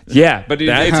but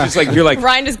it's just like you're like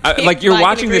Ryan just like you're back in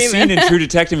watching the scene agreement. in True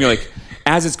Detective. You're like,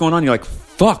 as it's going on, you're like,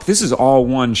 fuck, this is all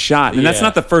one shot, and that's Yeah.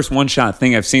 not the first one shot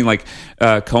thing I've seen. Like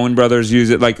Coen Brothers use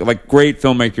it. Like great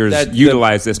filmmakers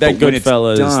utilize this. That But when it's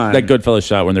Goodfellas, done, that Goodfellas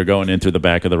shot when they're going in through the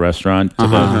back of the restaurant to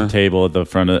the table at the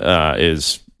front of,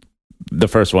 is the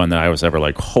first one that I was ever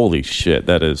like, holy shit,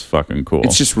 that is fucking cool.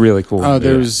 it's just really cool. Oh,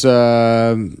 there's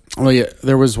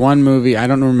there was one movie, I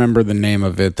don't remember the name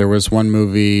of it. There was one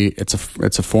movie, it's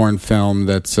a foreign film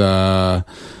that's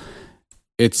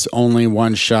it's only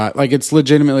one shot. Like it's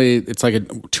legitimately, it's like a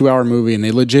 2-hour movie, and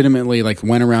they legitimately like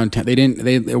went around.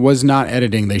 It was not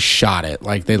editing. They shot it.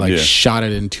 Like they shot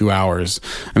it in 2 hours.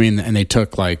 I mean, and they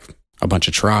took like a bunch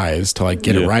of tries to like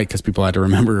get it right because people had to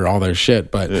remember all their shit.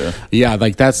 But yeah,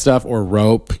 like that stuff, or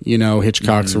Rope,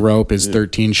 Hitchcock's Rope is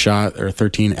 13 shot or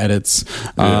 13 edits.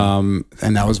 And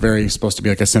that was very supposed to be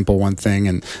like a simple one thing.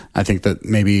 And I think that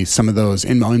maybe some of those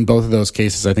in both of those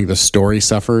cases, I think the story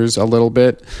suffers a little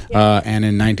bit. And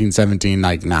in 1917,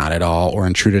 like not at all. Or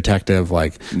in True Detective,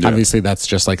 like obviously that's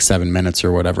just like 7 minutes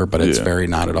or whatever, but it's very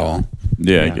not at all.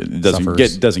 Yeah, it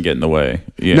doesn't get in the way.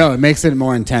 Yeah. No, it makes it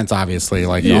more intense, obviously,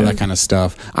 like all that kind of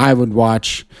stuff. I would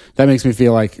watch, that makes me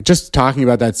feel like, just talking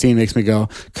about that scene makes me go,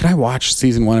 could I watch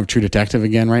season 1 of True Detective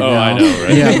again now? I know,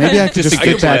 right? Yeah, maybe I could just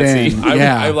fit that in.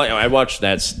 I watched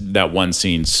that one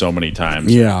scene so many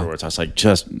times. Yeah. Afterwards. I was like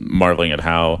just marveling at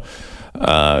how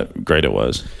great it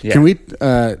was. Yeah. Can we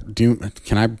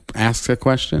can I ask a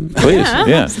question? Please,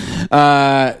 yeah.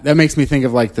 That makes me think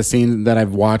of like the scene that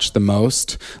I've watched the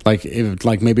most. Like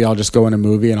maybe I'll just go in a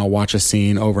movie and I'll watch a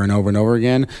scene over and over and over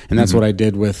again, and that's what I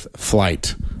did with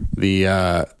Flight.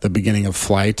 The beginning of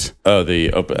Flight. Oh,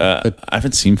 I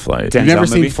haven't seen Flight. You've never Denzel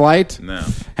seen movie? Flight? No.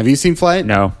 Have you seen Flight?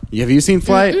 No. Have you seen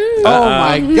Flight? Oh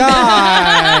my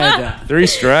god! 3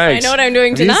 strikes. I know what I'm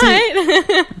doing Have you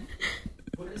tonight.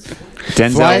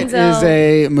 Denzel. Flight Denzel. is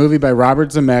a movie by Robert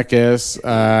Zemeckis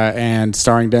and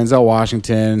starring Denzel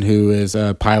Washington, who is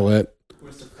a pilot.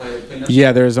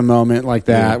 Yeah, there's a moment like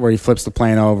that where he flips the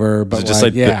plane over. But Is it just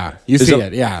like, like yeah, you is see it-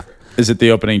 it. Yeah, Is it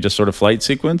the opening just sort of flight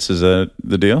sequence? Is that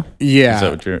the deal? yeah. Is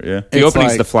that what you're? Yeah. The It's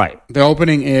opening's like- the flight. The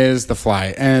opening is the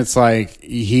flight, and it's like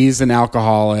he's an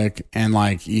alcoholic, and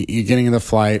like you're getting in the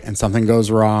flight, and something goes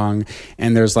wrong,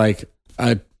 and there's like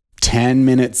a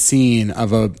 10-minute scene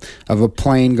of a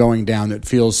plane going down that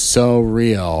feels so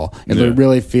real. It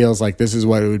really feels like this is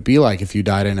what it would be like if you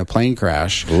died in a plane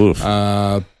crash. Oof.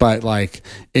 But like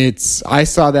I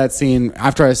saw that scene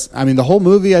after I mean the whole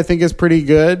movie I think is pretty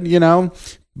good,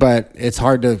 but it's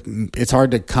hard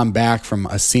to come back from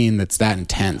a scene that's that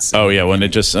intense. Oh yeah, when it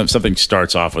just something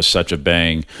starts off with such a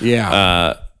bang.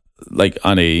 Yeah. Like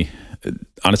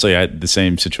honestly, I had the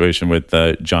same situation with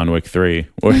John Wick 3,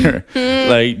 where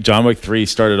like John Wick 3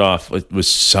 started off was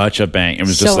such a bang. It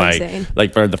was So just insane.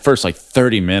 like for the first like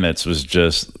 30 minutes was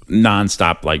just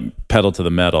nonstop, like pedal to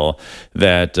the metal.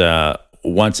 That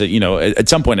once it, at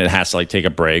some point it has to like take a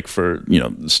break for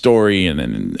the story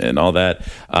and all that.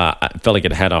 I felt like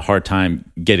it had a hard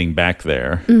time getting back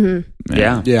there. Mm-hmm.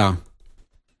 Yeah. Yeah.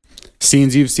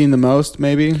 Scenes you've seen the most,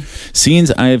 maybe?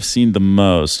 Scenes I have seen the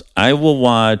most. I will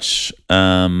watch.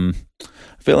 I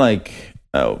feel like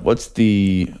what's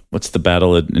the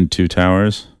battle in Two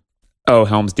Towers? Oh,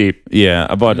 Helm's Deep. Yeah,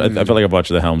 I feel like I've watched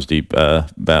the Helm's Deep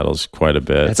battles quite a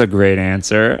bit. That's a great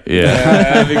answer.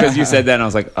 Yeah. Because you said that, and I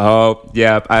was like, oh,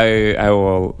 yeah, I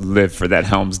will live for that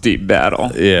Helm's Deep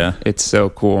battle. Yeah. It's so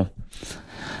cool.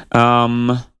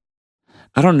 I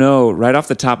don't know. Right off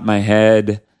the top of my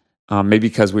head, maybe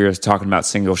because we were talking about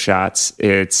single shots,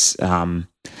 it's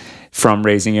from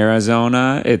Raising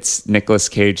Arizona. It's Nicolas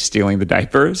Cage stealing the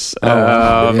diapers.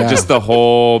 Yeah. Just the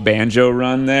whole banjo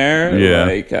run there. Yeah.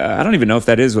 Like, I don't even know if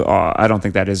that is all. I don't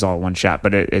think that is all one shot,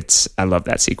 but I love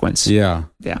that sequence. Yeah.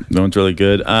 Yeah. That one's really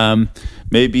good.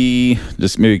 Maybe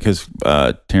because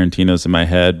Tarantino's in my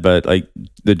head, but like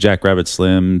the Jackrabbit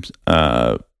Slim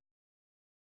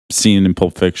scene in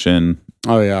Pulp Fiction.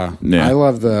 Oh yeah. Yeah. I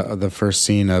love the first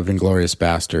scene of Inglourious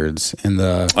Bastards in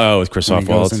the With Christoph when he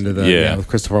goes Waltz. into the with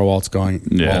Christopher Waltz going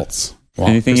Waltz.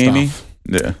 Anything, Amy?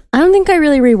 Yeah. I don't think I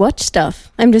really rewatch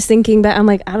stuff. I'm just thinking back. I'm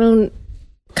like, I don't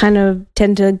kind of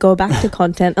tend to go back to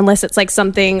content unless it's like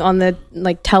something on the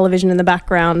like television in the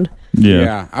background.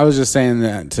 Yeah. I was just saying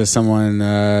that to someone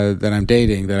that I'm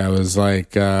dating, that I was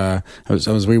like,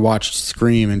 we watched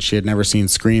Scream and she had never seen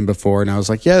Scream before, and I was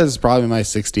like, yeah, this is probably my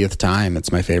 60th time.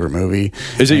 It's my favorite movie.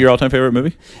 Is it your all-time favorite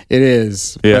movie? It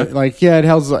is. Yeah. But, it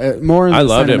holds more in I the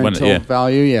loved it when sentimental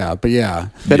value. Yeah, but yeah.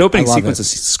 That opening I love sequence it. of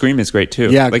Scream is great too.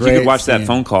 Yeah, like you great could watch that scene.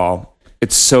 phone call.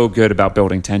 It's so good about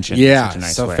building tension. in Yeah, such a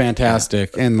nice so way.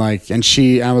 fantastic. And I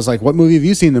was like, what movie have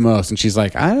you seen the most? And she's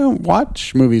like, I don't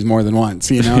watch movies more than once.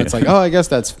 You know, it's like, oh, I guess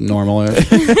that's normal. I don't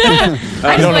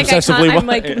obsessively I'm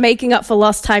like making up for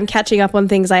lost time, catching up on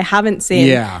things I haven't seen.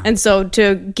 Yeah. And so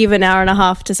to give an hour and a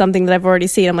half to something that I've already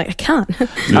seen, I'm like, I can't.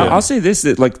 I'll say this: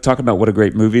 that, like talking about what a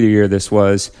great movie of the year this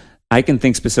was. I can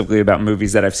think specifically about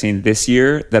movies that I've seen this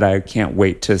year that I can't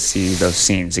wait to see those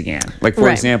scenes again. Like for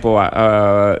Right. example,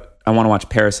 I want to watch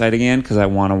Parasite again because I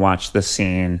want to watch the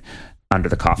scene under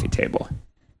the coffee table.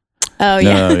 Oh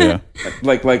yeah. Yeah.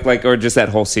 Like, or just that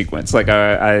whole sequence. Like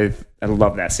I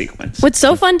love that sequence. What's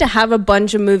so fun to have a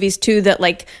bunch of movies too that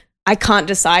like I can't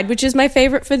decide which is my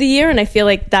favorite for the year, and I feel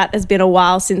like that has been a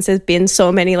while since there's been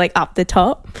so many like up the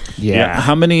top. Yeah.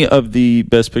 How many of the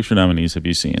Best Picture nominees have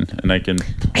you seen? And I can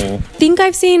pull. I think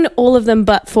I've seen all of them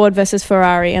but Ford versus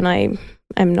Ferrari, and I'm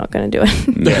not going to do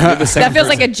it. That feels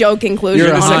like a joke conclusion. You're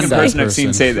the You're a second Honda person I've seen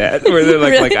person. say that. Where they're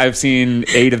like, Really? like I've seen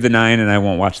 8 of the 9 and I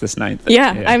won't watch this 9th.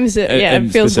 Yeah, And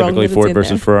it feels wrong specifically that it's Ford in versus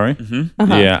there. Ferrari.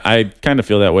 Uh-huh. Yeah, I kind of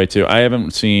feel that way too. I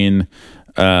haven't seen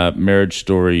Marriage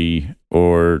Story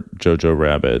or Jojo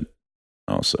Rabbit,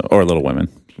 also, or Little Women.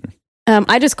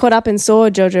 I just caught up and saw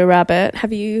Jojo Rabbit.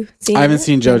 Have you seen I haven't it?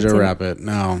 seen You haven't Jojo seen it? Rabbit.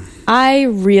 No. I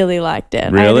really liked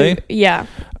it. Really? Yeah.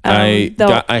 I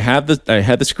had the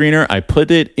screener. I put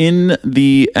it in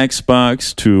the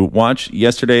Xbox to watch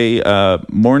yesterday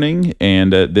morning,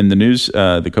 and then the news,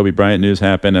 the Kobe Bryant news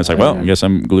happened. I was like, well, I guess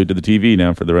I'm glued to the TV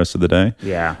now for the rest of the day.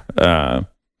 Yeah.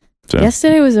 So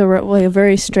Yesterday was a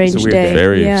very strange weird day. day.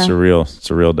 very Yeah.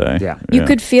 surreal day. Yeah. You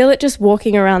could feel it just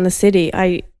walking around the city.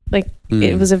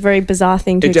 It was a very bizarre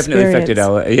thing to It definitely experience. affected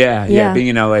LA. Yeah. Yeah. Being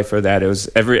in LA for that, it was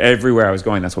everywhere I was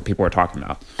going. That's what people were talking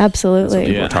about.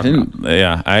 Absolutely. Yeah, we're talking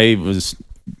I was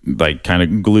like kind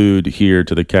of glued here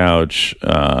to the couch,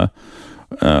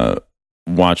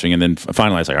 watching, and then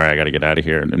finally I was like, all right, I got to get out of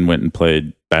here, and went and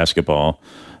played basketball,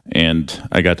 and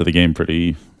I got to the game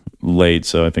pretty late,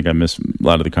 so I think I missed a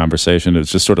lot of the conversation. It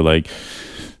was just sort of like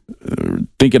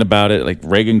thinking about it. Like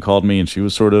Reagan called me, and she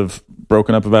was sort of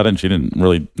broken up about it, and she didn't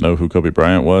really know who Kobe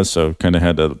Bryant was, so kind of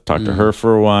had to talk to her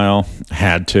for a while.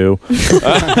 Had to. Do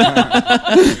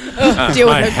you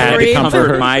I had to agree?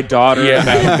 comfort My daughter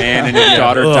about a man and his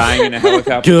daughter dying in a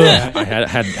helicopter. Good. I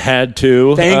had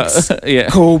to. Thanks, yeah.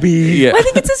 Kobe. Yeah. I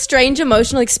think it's a strange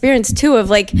emotional experience too of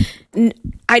like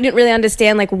I didn't really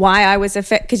understand like why I was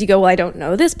affected, because you go, well, I don't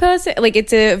know this person. Like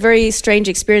it's a very strange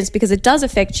experience because it does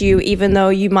affect you, even though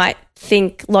you might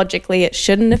think logically it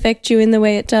shouldn't affect you in the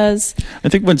way it does. I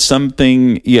think when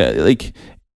something,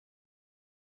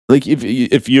 like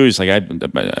if you was like, I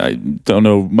don't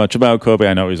know much about Kobe.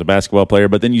 I know he's a basketball player,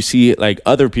 but then you see like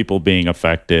other people being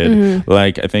affected.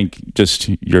 Like I think just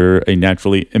you're a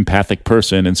naturally empathic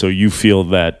person, and so you feel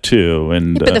that too.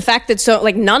 And But the fact that so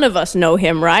like none of us know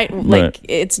him, right? Like Right.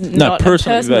 it's not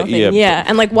personally, a personal but, thing. yeah. Yeah,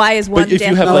 and like why is one if you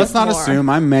death have, No, like- let's not more? assume.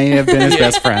 I may have been his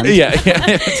best friend. yeah.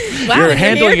 Wow, You're you're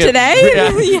handling here it today?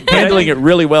 yeah, handling it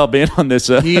really well. Being on this,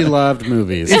 He loved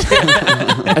movies.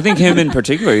 I think him in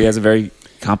particular, he has a very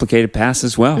complicated past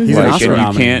as well. He's an Like, Oscar and you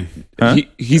nominee. can't. Huh?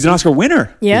 He's an Oscar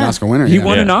winner. He's Yeah. an Oscar winner. He yeah.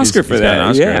 won an Oscar for he's got that. an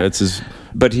Oscar. Yeah. It's his.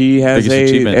 But he has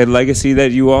Biggest achievement. a legacy that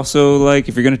you also like.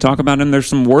 If you're going to talk about him, there's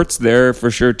some warts there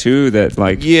for sure too. That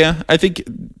like, Yeah, I think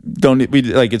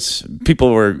it's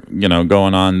people were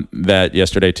going on that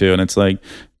yesterday too, and it's like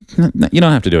you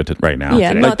don't have to do it right now. Yeah,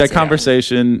 like not that today.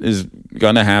 conversation is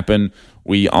going to happen.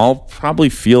 We all probably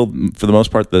feel for the most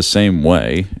part the same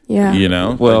way.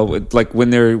 Yeah. well, like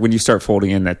when you start folding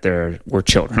in that there were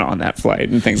children on that flight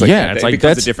and things like yeah, that, it's it like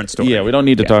becomes that's a different story. Yeah, we don't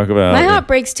need to talk about. My heart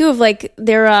breaks too of like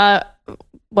there are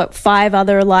 5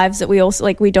 other lives that we also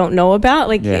like we don't know about.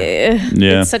 Like,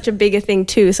 it's such a bigger thing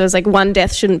too. So it's like one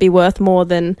death shouldn't be worth more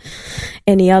than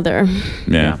any other.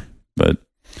 Yeah. But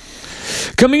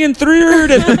coming in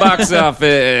third at the box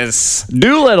office,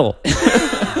 Doolittle. What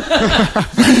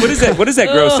is that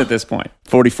gross at this point?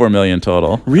 44 million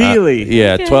total. Really?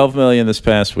 Yeah, 12 million this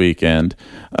past weekend,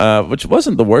 which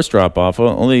wasn't the worst drop off,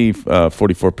 only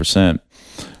 44%.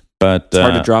 But It's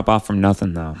hard to drop off from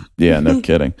nothing, though. Yeah, no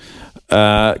kidding.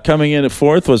 Coming in at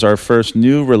fourth was our first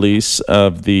new release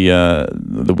of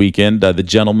the weekend, The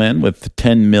Gentleman, with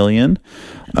 10 million.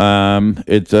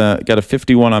 It got a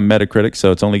 51 on Metacritic,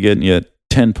 so it's only getting you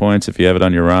 10 points if you have it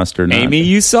on your roster. Amy,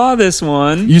 you saw this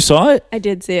one. You saw it? I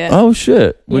did see it. Oh,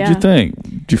 shit. What'd you think?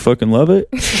 Did you fucking love it?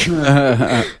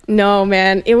 No,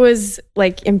 man. It was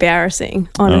like embarrassing,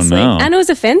 honestly. Oh, no. And it was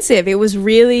offensive. It was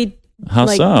really... How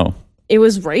so? It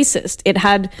was racist. It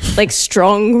had like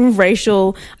strong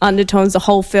racial undertones the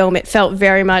whole film. It felt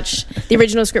very much... The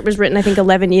original script was written, I think,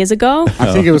 11 years ago.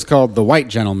 I think it was called The White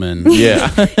Gentleman. Yeah.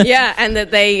 Yeah, and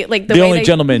that they... like the only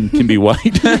gentleman can be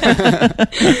white.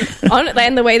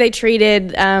 And the way they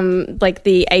treated like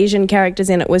the Asian characters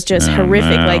in it was just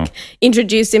horrific. No. Like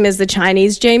introduced him as the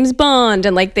Chinese James Bond,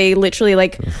 and like they literally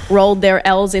like rolled their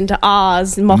L's into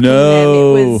R's, mocking them.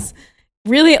 It was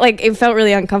really like it felt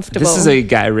really uncomfortable. This is a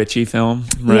Guy Ritchie film,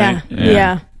 right?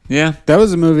 Yeah. That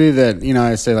was a movie that,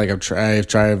 I say like I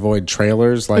try to avoid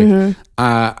trailers. Like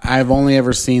I've only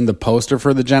ever seen the poster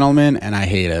for The Gentleman and I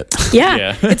hate it.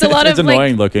 Yeah. It's a lot It's of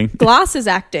annoying like looking. glasses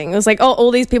acting. It was like,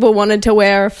 all these people wanted to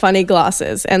wear funny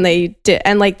glasses and they did,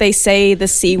 and like they say the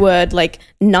C word like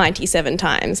 97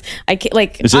 times. Is it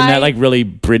in that like really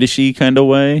Britishy kind of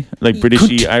way? Like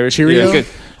Britishy Irish? Cheerio? Yeah.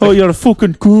 Oh, you're a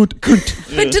fucking good.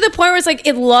 But to the point where it's like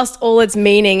it lost all its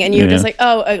meaning, and you're just like,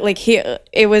 like here,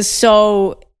 it was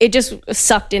so. It just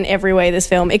sucked in every way. This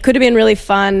film, it could have been really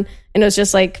fun, and it was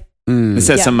just like. This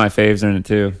has some of my faves in it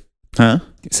too. Huh?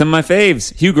 Some of my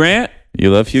faves. Hugh Grant.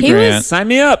 You love Hugh He Grant. was- Sign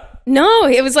me up. No,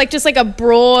 it was like just like a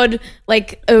broad,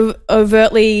 like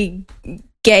overtly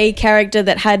gay character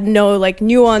that had no like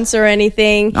nuance or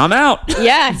anything. I'm out.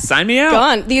 Yeah, Sign me out.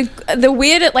 gone. The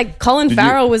weird like Colin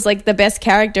Farrell was like the best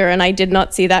character, and I did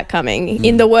not see that coming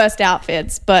in the worst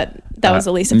outfits, but that was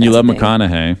the least. And you love offensive thing.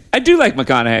 McConaughey. I do like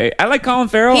McConaughey. I like Colin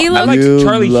Farrell. He I looks- like You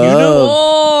Charlie love- Hunnam.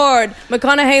 Lord,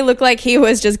 McConaughey looked like he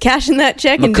was just cashing that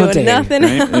check and doing McConaughey, nothing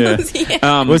right? else.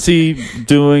 Yeah. Was he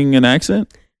doing an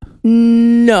accent?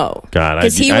 No, God, I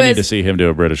 'Cause he need was- to see him do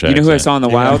a British You accent. know who I saw in the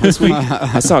wild this week?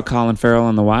 I saw Colin Farrell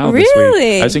in the wild this week.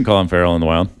 really. I've seen Colin Farrell in the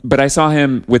wild. But I saw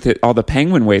him with all the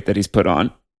penguin weight that he's put on.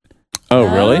 Oh,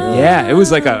 really? Yeah, it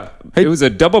was like it was a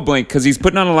double blink because he's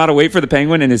putting on a lot of weight for the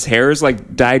penguin, and his hair is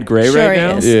like dyed gray Sure right he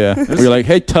now. is. Yeah. You're like,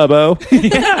 hey, Tubbo.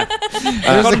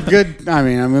 There's a good.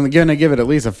 I'm going to give it at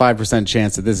least a 5%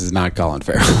 chance that this is not Colin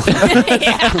Farrell.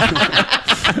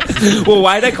 Well,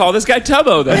 why'd I call this guy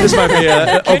Tubbo then? This might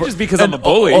be just because I'm a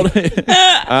bully.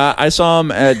 I saw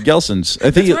him at Gelson's.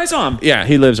 I think That's where I saw him. Yeah,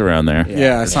 he lives around there.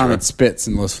 Yeah, I saw him at Spitz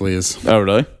in Los Feliz. Oh,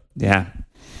 really? Yeah.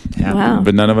 Wow.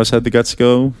 But none of us had the guts to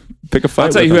go pick a fight.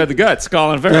 I'll tell you who with had the guts.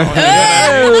 Colin Farrell.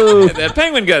 That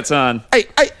penguin guts on.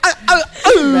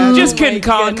 Just kidding,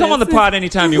 Colin. Come on the pod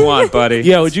anytime you want, buddy. him.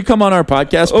 Yeah, would you come on our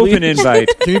podcast, please? Open invite.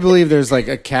 Can you believe there's like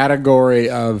a category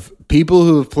of people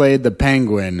who have played the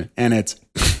Penguin, and it's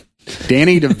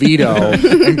Danny DeVito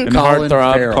and Colin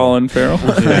Heartthrob Farrell. Colin Farrell.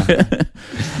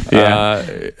 Yeah.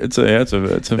 It's a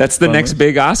That's the fun next one.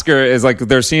 big Oscar. Is like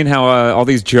they're seeing how all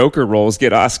these Joker roles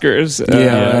get Oscars.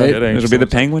 Yeah, right? It'll be the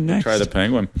Penguin next. Try the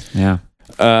Penguin. Yeah.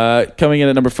 Coming in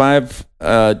at number 5,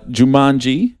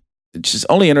 Jumanji. It's just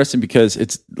only interesting because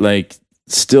it's like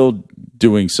still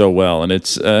doing so well, and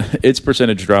its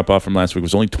percentage drop off from last week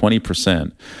was only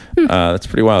 20%. That's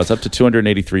pretty wild. It's up to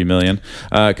 283 million.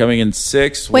 Coming in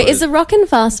 6. Wait, is The Rock in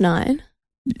Fast 9?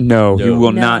 No, he No.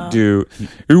 will not do.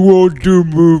 He won't do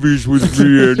movies with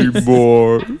me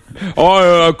anymore.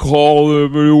 I call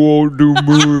him, and he won't do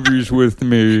movies with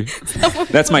me.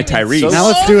 That's my Tyrese. Now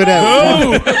let's do it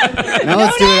at now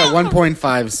let's do it at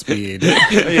 1.5 speed.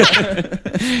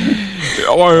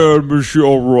 I had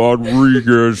Michelle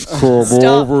Rodriguez come Stop.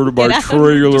 over to my Get out.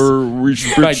 trailer. We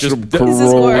spit just- some this is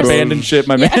Corona. worse. abandoned ship,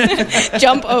 my man.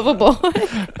 Jump overboard.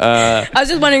 I was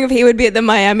just wondering if he would be at the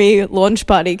Miami launch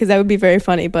party because that would be very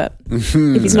funny. But if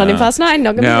he's not in Fast 9,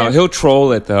 not gonna be No, there. he'll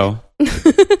troll it though.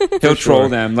 He'll troll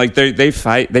them. Like they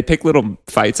fight. They pick little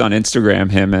fights on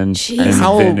Instagram. Him and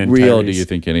How Vin and real Tyrese. do you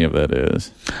think any of that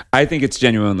is? I think it's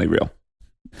genuinely real.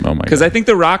 Oh my Because god! I think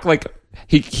The Rock, like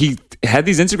he had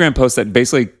these Instagram posts that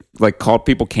basically like called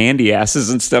people candy asses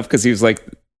and stuff. Because he was like,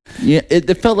 Yeah,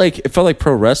 it felt like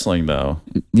pro wrestling though.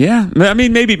 Yeah, I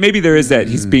mean, maybe there is that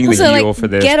he's being the Also, heel like, for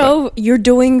this. get but- over. You're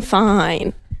doing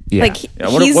fine. Yeah. Like Yeah,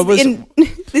 what he's was- in.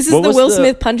 This is what the was Will the-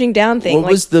 Smith punching down thing. What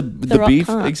like, was the Rock beef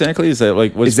can't. exactly? Is that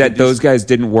like is that those guys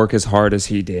didn't work as hard as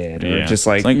he did, or Yeah. just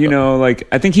like, It's like- you know, like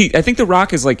I think The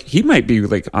Rock is like he might be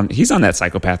like he's on that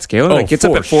psychopath scale. Oh, Like gets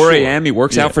up for at 4 a.m. sure. He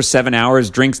works Yeah. out for 7 hours,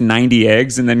 drinks 90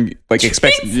 eggs, and then like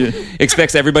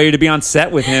expects everybody to be on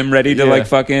set with him, ready to Yeah. like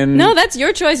fucking No, that's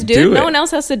your choice, dude. Do No it. one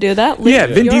else has to do that. Live yeah.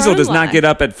 Vin your Diesel own does not life. get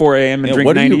up at 4 a.m. and Yeah, drink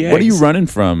what are 90 you eggs. What are you running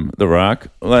from, The Rock?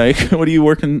 Like, what are you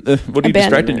working? What are you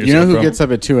distracting Abandonment. yourself You know who from? gets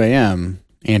up at 2 a.m.?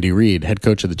 Andy Reid, head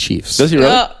coach of the Chiefs. Does he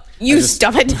really? You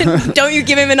stop it! Don't you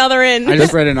give him another in? I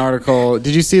just read an article.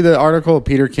 Did you see the article of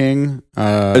Peter King?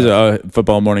 Is it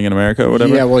Football Morning in America or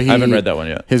whatever? Yeah, well, I haven't read that one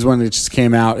yet. His one that just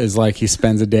came out is like he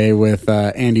spends a day with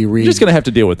Andy Reid. You're just gonna have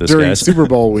to deal with this, during guys. Super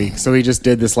Bowl week. So he just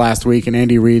did this last week, and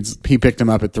Andy he picked him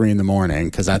up at 3 a.m.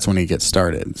 because that's when he gets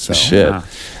started. So Shit. Wow.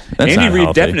 That's Andy not Reid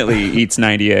healthy. definitely eats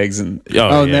 90 eggs, and Oh,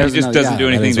 Oh, yeah. there's he just no- doesn't yeah, do that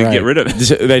anything is to get right. rid of it. Does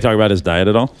they talk about his diet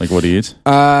at all? Like what he eats?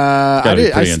 I Gotta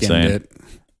be pretty skimmed insane. it.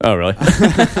 Oh, really?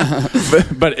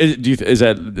 but is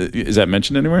that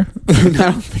mentioned anywhere? I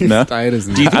don't think No? his diet is.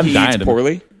 Do you think I'm he dying eats to-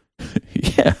 poorly?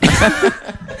 Yeah.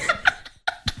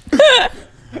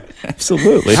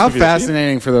 Absolutely. How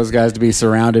fascinating for those guys to be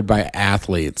surrounded by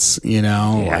athletes, you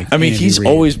know? Yeah. Like I mean, Andy he's Reid.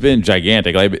 always been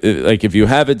gigantic. Like if you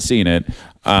haven't seen it,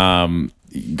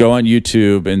 go on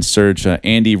YouTube and search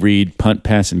Andy Reid punt,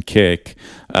 pass, and kick.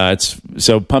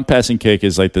 So punt, pass, and kick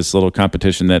is like this little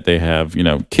competition that they have, you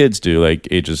know, kids do like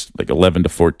ages like 11 to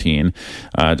 14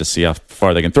 to see how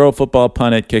far they can throw a football,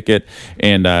 punt it, kick it.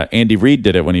 And Andy Reid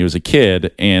did it when he was a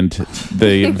kid. And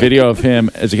the video of him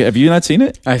have you not seen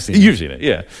it? I've seen it. You've seen it,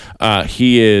 yeah.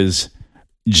 He is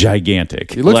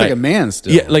gigantic. He looks like a man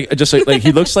still. Yeah, like just like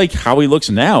he looks like how he looks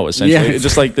now, essentially. Yeah.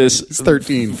 Just like this He's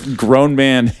 13. grown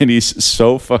man, and he's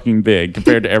so fucking big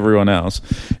compared to everyone else.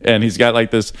 And he's got like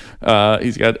this.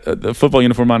 He's got the football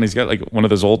uniform on. He's got like one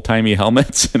of those old timey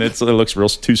helmets, and it looks real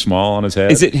too small on his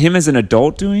head. Is it him as an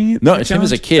adult doing it? No, the it's him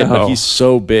as a challenge? kid, but Oh. he's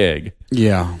so big.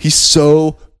 Yeah. He's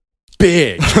so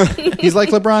big. He's like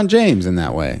LeBron James in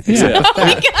that way. Yeah.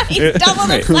 He's double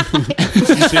the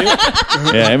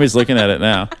size. Yeah, Amy's looking at it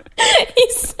now.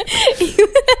 He's-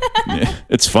 Yeah,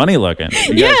 it's funny looking.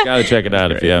 You guys Yeah. got to check it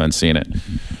out if you haven't seen it.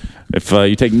 If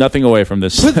you take nothing away from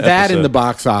this, Put that in episode. the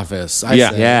box office. I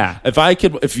Yeah, say. Yeah.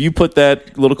 If you put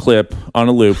that little clip on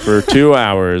a loop for 2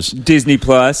 hours, Disney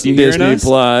Plus, you hearing Disney us?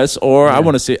 Plus, or I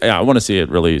want to see. Yeah, I want to see it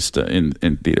released in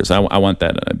theaters. I want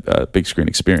that in a big screen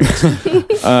experience.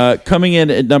 Coming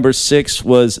in at number 6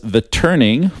 was The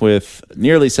Turning with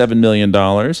nearly $7 million.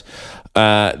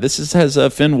 This has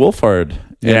Finn Wolfhard.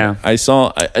 Yeah. I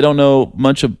saw. I don't know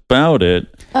much about it.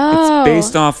 Oh.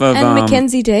 Based off of and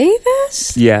Mackenzie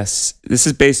Davis? Yes, this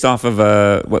is based off of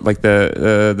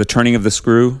the Turning of the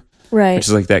Screw, Right. which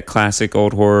is like that classic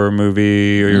old horror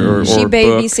movie or She book,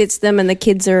 babysits them and the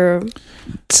kids are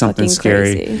something fucking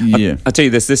scary. crazy. Yeah. I'll tell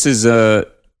you this. This is they're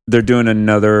doing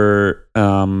another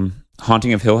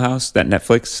Haunting of Hill House, that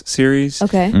Netflix series.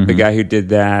 Okay. The guy who did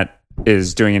that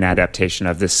is doing an adaptation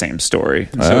of this same story.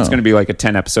 So Oh. it's going to be like a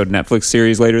 10-episode Netflix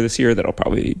series later this year that'll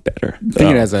probably be better. I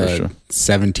think it has for a sure.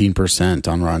 17%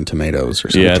 on Rotten Tomatoes or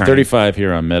something. Yeah, Turning. 35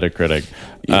 here on Metacritic.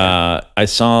 I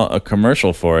saw a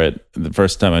commercial for it the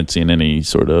first time I'd seen any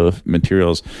sort of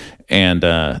materials, and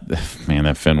man,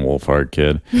 that Finn Wolfhard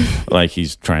kid, like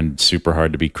he's trying super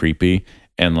hard to be creepy,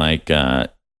 and like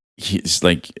he's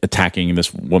like attacking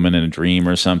this woman in a dream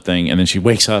or something, and then she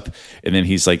wakes up, and then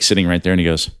he's like sitting right there, and he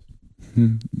goes,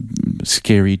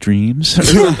 "Scary dreams." Or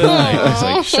something. I was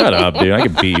like, "Shut up, dude! I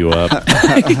could beat you up.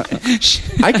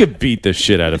 I could beat the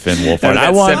shit out of Finn Wolfhard. That I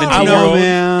want 17-year-old?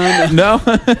 man. no,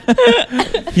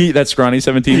 that scrawny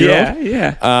 17-year-old.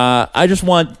 Yeah.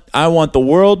 I want the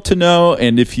world to know,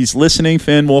 and if he's listening,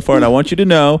 Finn Wolfhard, I want you to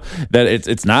know that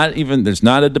it's not even. There's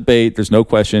not a debate. There's no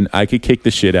question. I could kick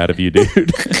the shit out of you,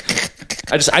 dude.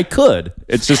 I could.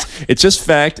 It's just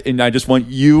fact, and I just want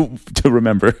you to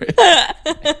remember.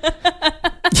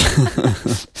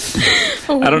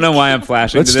 I don't know why I'm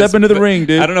flashing. Let's to this, step into the but- ring,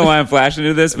 dude. I don't know why I'm flashing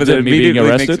to this, but Is it it me being immediately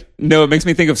arrested? it makes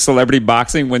me think of celebrity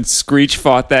boxing when Screech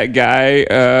fought that guy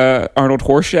Arnold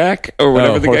Horshack or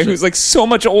whatever, the guy Horshack. who's like so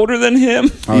much older than him.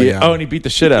 Oh, yeah. Oh, and he beat the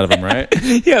shit out of him, right?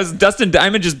 Yeah, it was Dustin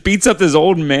Diamond just beats up this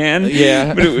old man.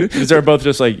 Yeah, but it was, because they're both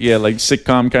just like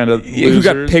sitcom kind of who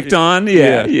got picked on.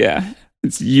 Yeah.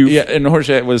 It's you. Yeah, and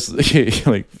Horshack was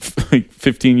like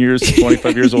 15 years,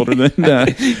 25 years older than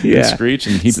Yeah. Screech,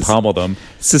 and he pummeled him.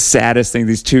 It's the saddest thing.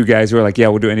 These two guys who are like, yeah,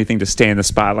 we'll do anything to stay in the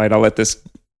spotlight. I'll let this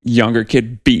younger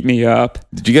kid beat me up.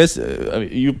 Did you guys?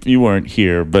 You weren't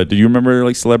here, but do you remember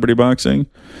like celebrity boxing?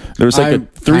 There was like a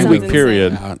 3-week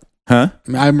period. Huh?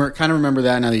 I kind of remember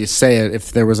that now that you say it.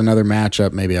 If there was another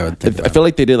matchup, maybe I would think I feel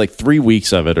like they did like 3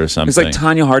 weeks of it or something. It's like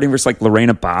Tanya Harding versus like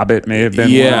Lorena Bobbitt may have been.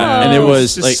 Yeah, one. and it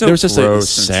was It's like so there was just gross a and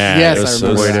sad. Yes, it was I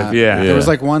remember that. Yeah. There was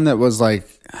like one that was like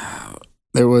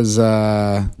there was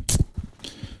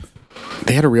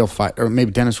they had a real fight, or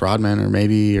maybe Dennis Rodman, or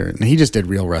he just did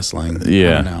real wrestling.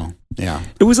 Yeah. I don't know. Yeah.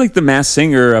 It was like the Masked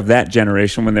Singer of that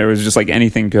generation when there was just like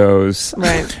anything goes.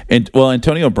 Right. And well,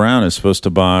 Antonio Brown is supposed to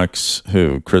box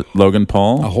who? Logan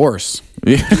Paul. A horse.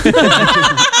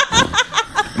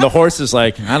 The horse is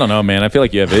like, I don't know, man. I feel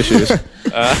like you have issues.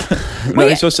 No,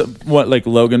 he's supposed to like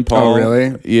Logan Paul. Oh,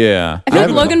 really? Yeah. I feel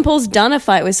like Logan Paul's done a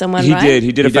fight with someone, He right? did.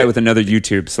 He did a fight with another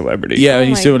YouTube celebrity. Yeah, Oh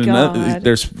he's my doing God. another.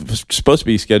 They're supposed to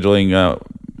be scheduling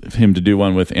him to do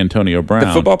one with Antonio Brown,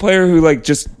 The football player who like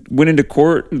just went into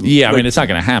court. Yeah, I like, mean it's not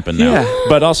going to happen now. Yeah.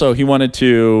 But also he wanted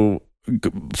to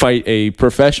fight a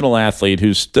professional athlete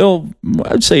who's still,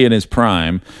 I'd say, in his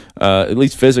prime, at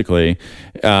least physically.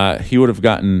 He would have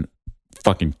gotten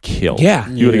fucking killed. Yeah.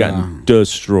 He would have gotten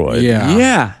destroyed.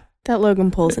 Yeah. That Logan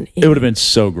Paul's an It idiot. would have been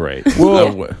so great.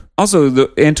 Well, also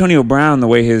the Antonio Brown, the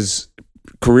way his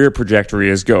career trajectory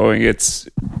is going, it's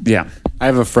I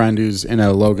have a friend who's in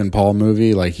a Logan Paul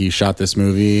movie. Like he shot this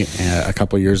movie a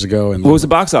couple years ago, and What was the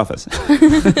box office?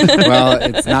 well,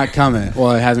 it's not coming.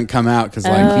 Well, it hasn't come out because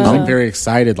like he was like very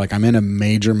excited. Like I'm in a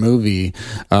major movie,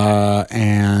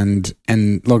 and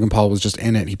Logan Paul was just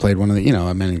in it. He played one of the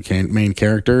a main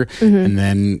character, and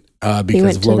then because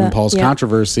went of to Logan that, Paul's yeah.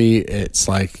 controversy, it's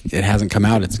like it hasn't come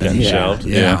out. It's been shelved.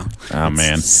 Yeah. Oh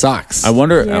man. Sucks. I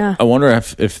wonder. Yeah. I wonder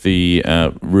if the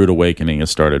rude awakening has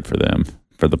started for them,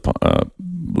 for the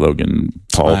Logan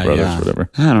Paul brothers, yeah. whatever.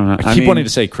 I don't know. I keep wanting to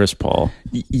say Chris Paul.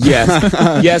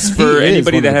 Yes, for He is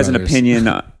anybody one of that the has an brothers.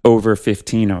 opinion over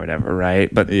 15 or whatever,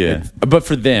 right? But Yeah, but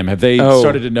for them, have they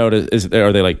started to notice?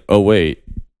 Are they like, oh wait,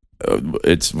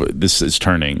 this is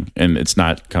turning and it's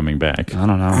not coming back? I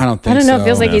don't know. I don't think I don't know. so. It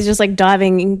feels like he's just like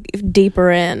diving deeper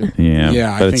in. Yeah,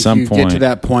 Yeah, But I at think some you point, get to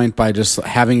that point by just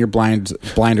having your blinders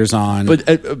on. But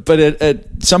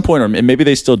at some point, or maybe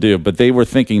they still do, but they were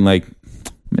thinking like,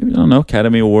 maybe, I don't know,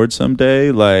 Academy Award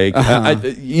someday. Like,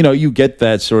 you get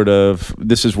that sort of,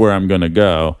 this is where I'm going to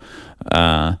go.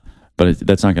 But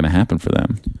that's not going to happen for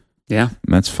them. Yeah.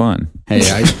 And that's fun. Hey,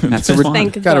 That's fun.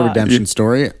 Thank got a God. redemption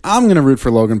story. I'm going to root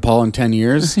for Logan Paul in 10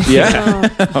 years. Yeah.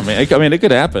 I mean, it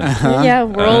could happen. Yeah,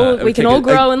 we can all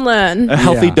grow and learn. A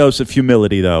healthy Yeah. dose of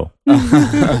humility, though.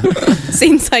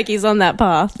 Seems like he's on that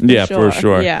path. For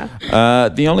sure. Yeah.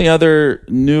 The only other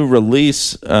new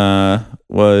release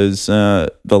was The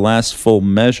Last Full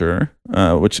Measure,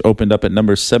 which opened up at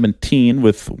number 17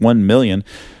 with 1 million.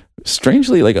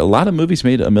 Strangely, like a lot of movies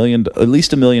made at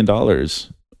least $1 million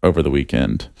over the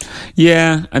weekend.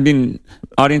 Yeah, I mean,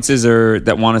 audiences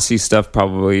that want to see stuff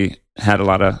probably had a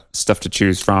lot of stuff to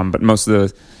choose from, but most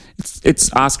of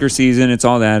it's Oscar season. It's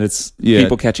all that. It's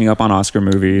people catching up on Oscar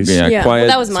movies. Yeah. Quiet. Well,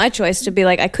 that was my choice to be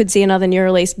like, I could see another new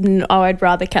release. I'd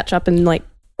rather catch up and like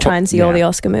try and see all the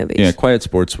Oscar movies. Yeah, quiet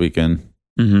sports weekend.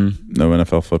 Mm-hmm. No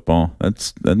NFL football.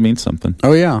 That means something.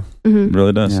 Oh, yeah. It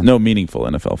really does. Yeah. No meaningful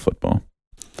NFL football.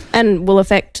 And will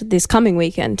affect this coming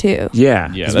weekend too.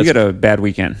 Yeah, Yeah, 'cause we that's- got a bad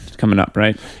weekend coming up,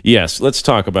 right? Yes, let's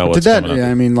talk about what's Did that? coming up.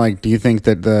 I mean, like, do you think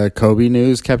that the Kobe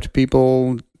news kept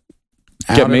people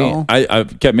out Kept me. at all? I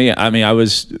kept me. I mean, I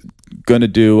was going to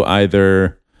do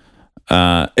either.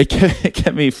 It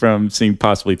kept me from seeing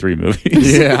possibly 3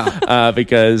 movies. Yeah.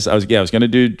 Because I was going to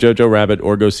do Jojo Rabbit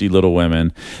or go see Little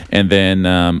Women, and then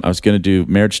I was going to do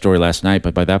Marriage Story last night.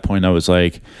 But by that point, I was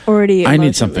like, Already, I need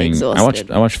emotionally something.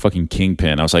 exhausted. I watched fucking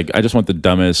Kingpin. I was like, I just want the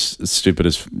dumbest,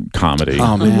 stupidest comedy.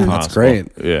 Oh, man, that's possible. great.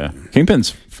 Yeah, Kingpin's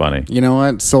funny. You know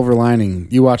what? Silver lining.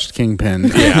 You watched Kingpin.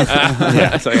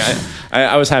 Yeah, it's like,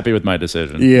 I was happy with my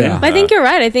decision. Yeah. I think you're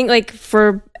right. I think like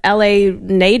for LA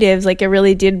natives, like it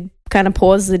really did kind of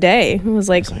pause the day. It was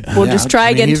like, we'll yeah, just try I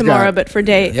mean, again he's tomorrow, got- but for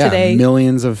today.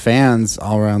 millions of fans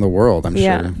all around the world, I'm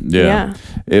Yeah. sure. Yeah.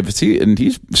 And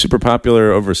he's super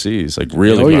popular overseas, like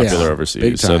really Oh, yeah. popular Big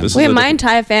overseas. So time. this Well, is yeah, a my different-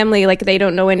 entire family, like they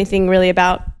don't know anything really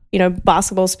about,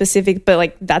 basketball specific, but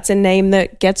like that's a name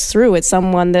that gets through. It's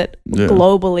someone that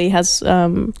globally has,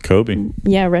 Kobe.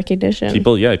 recognition.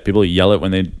 People yell it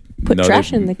when they Put know trash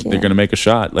they're, in the can. they're going to make a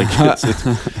shot. Like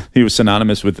he was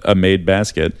synonymous with a made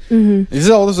basket.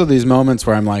 Those are these moments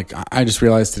where I'm like, I just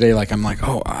realized today, like, I'm like,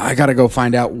 oh, I got to go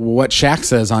find out what Shaq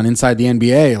says on Inside the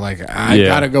NBA. Like, I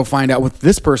got to go find out what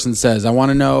this person says. I want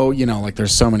to know, like,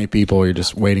 there's so many people. You're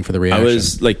just waiting for the reaction. I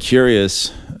was like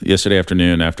curious yesterday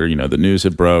afternoon after the news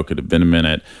had broke. It had been a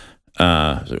minute.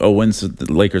 When's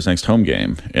the Lakers' next home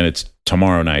game? And it's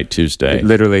tomorrow night, Tuesday. It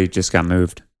literally just got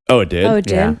moved. Oh, it did? Oh, it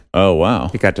did? Yeah. Oh, wow.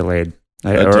 It got delayed.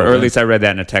 Or at least I read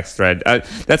that in a text thread.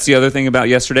 That's the other thing about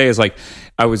yesterday is like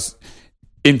I was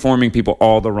informing people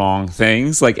all the wrong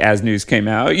things, like as news came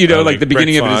out. You know, like the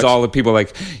beginning of it is all of people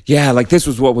like, yeah, like this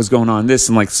was what was going on, this,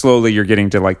 and like slowly you're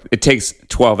getting to like, it takes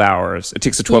 12 hours. It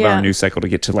takes a 12-hour news cycle to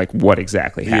get to like what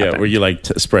exactly happened. Yeah, were you like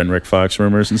spreading Rick Fox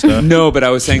rumors and stuff? No, but I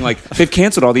was saying like they've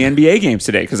canceled all the NBA games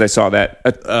today because I saw that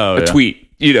a tweet.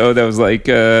 You know, that was like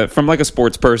from like a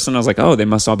sports person. I was like, oh, they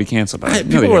must all be canceled.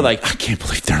 People were like, I can't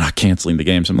believe they're not canceling the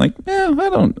games. I'm like, yeah, I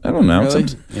don't know. Really?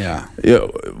 Yeah,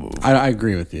 I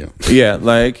agree with you. Yeah,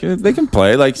 like they can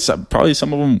play. Like probably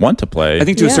some of them want to play. I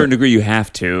think to a certain degree you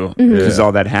have to because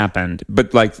all that happened.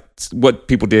 But like what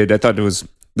people did, I thought it was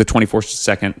the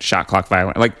 24-second shot clock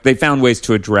violence. Like they found ways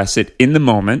to address it in the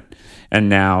moment, and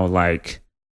now like.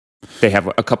 They have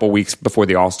a couple weeks before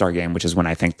the All-Star game, which is when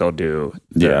I think they'll do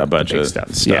a bunch of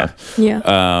stuff. Yeah.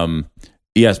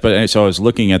 Yes, but so I was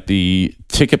looking at the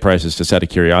ticket prices just out of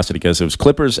curiosity because it was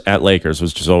Clippers at Lakers,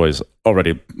 which is always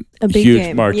already a big huge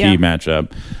game. marquee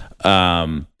matchup.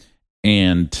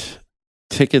 And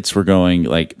tickets were going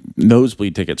like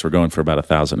nosebleed tickets were going for about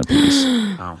 $1,000 a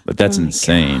piece. Wow. But that's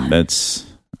insane. God. That's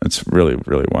really,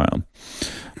 really wild.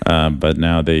 But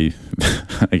now I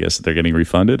guess they're getting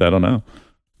refunded. I don't know.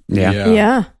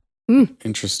 Yeah.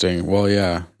 Interesting. Well,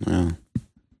 yeah.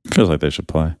 Feels like they should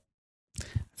play.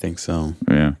 I think so.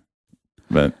 Yeah,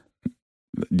 but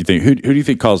you think who do you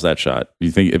think calls that shot? Do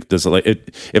you think if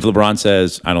LeBron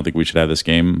says I don't think we should have this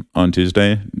game on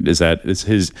Tuesday, does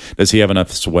he have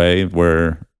enough sway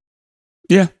where?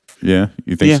 Yeah,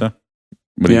 you think so?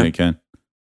 What do you think, Ken?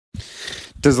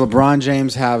 Does LeBron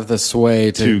James have the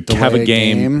sway to have a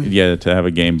game? Yeah, to have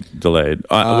a game delayed.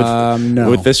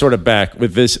 No. With this sort of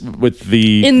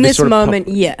in this moment,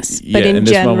 yes, but in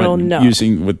general, no.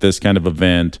 Using with this kind of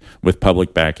event with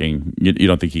public backing, you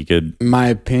don't think he could? My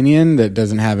opinion that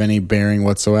doesn't have any bearing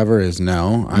whatsoever is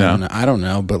no. I don't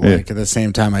know, but like at the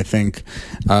same time, I think,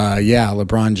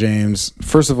 LeBron James.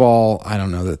 First of all, I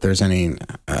don't know that there's any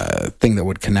thing that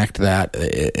would connect that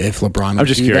if LeBron. I'm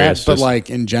just curious, but like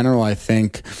in general, I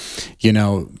think.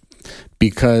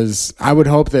 Because I would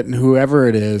hope that whoever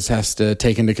it is has to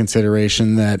take into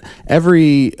consideration that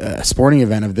every sporting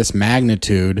event of this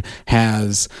magnitude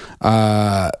has,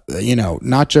 not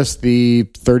just the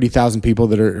 30,000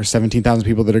 people or 17,000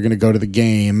 people that are going to go to the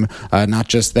game, not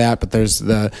just that, but there's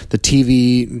the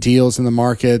TV deals in the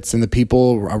markets and the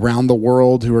people around the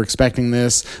world who are expecting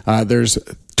this. There's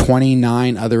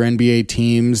 29 other NBA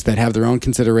teams that have their own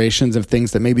considerations of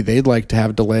things that maybe they'd like to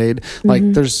have delayed. Like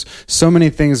there's so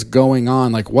many things going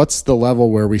on. Like what's the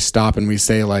level where we stop and we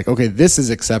say like, okay, this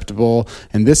is acceptable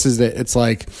and this is it's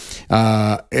like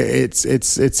it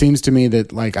seems to me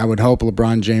that like I would hope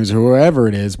LeBron James or whoever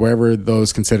it is, wherever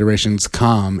those considerations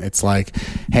come, it's like,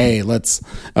 hey, let's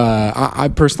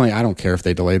I personally I don't care if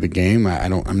they delay the game.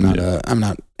 I'm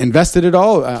not invested at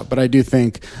all, but I do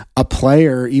think a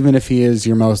player, even if he is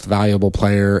your most valuable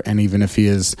player, and even if he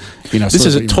is, this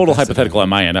is a total hypothetical on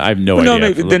my end. I have no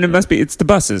idea. No, then it must be. It's the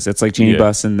buses. It's like Jeannie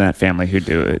Buss and that family who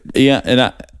do it.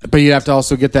 Yeah, but you have to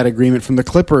also get that agreement from the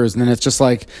Clippers, and then it's just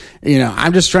like,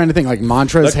 I'm just trying to think like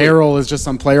Montrezl Harrell is just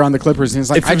some player on the Clippers, and he's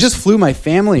like, I just flew my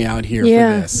family out here for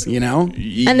this,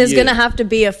 and there's gonna have to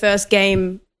be a first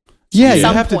game. Yeah, you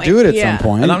have to do it at some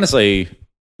point, and honestly.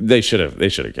 They should have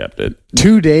kept it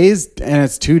 2 days, and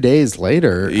it's 2 days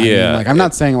later. I'm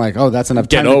not saying like, oh, that's enough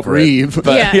time to grieve.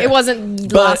 But, it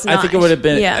wasn't. Last night. I think it would have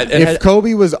been. Yeah. If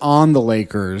Kobe was on the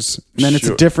Lakers, then it's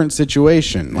a different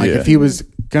situation. Like if he was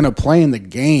gonna play in the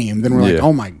game, then we're like,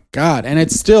 oh my god. And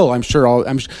it's still, I'm sure.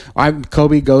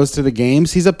 Kobe goes to the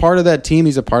games. He's a part of that team.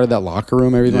 He's a part of that locker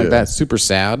room. Everything like that. Super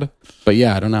sad. But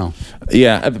I don't know.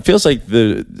 Yeah, it feels like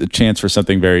the chance for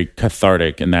something very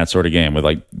cathartic in that sort of game with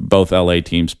like both LA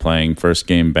teams playing first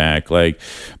game back. Like,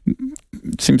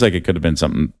 it seems like it could have been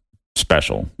something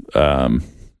special.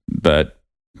 But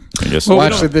I guess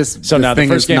actually, this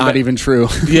thing is not even true.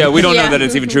 Yeah, we don't know that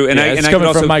it's even true. And it's I coming could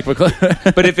also, from Mike McClellan.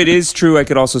 But if it is true, I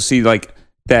could also see like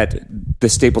that the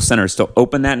Staples Center is still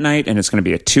open that night, and it's going to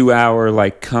be a 2-hour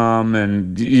like come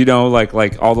and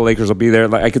like all the Lakers will be there.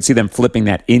 Like I could see them flipping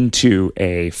that into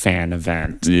a fan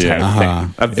event type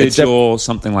thing, a vigil,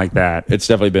 something like that. It's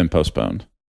definitely been postponed.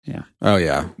 Yeah. Oh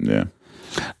yeah. Yeah.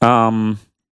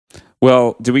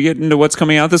 Well, do we get into what's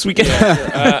coming out this weekend?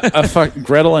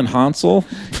 Gretel and Hansel.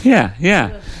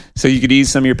 Yeah. So you could ease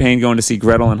some of your pain going to see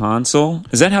Gretel and Hansel.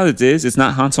 Is that how it is? It's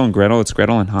not Hansel and Gretel. It's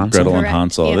Gretel and Hansel. Gretel and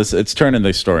Hansel. Yeah. It's turning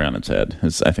the story on its head.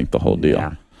 Is I think the whole deal.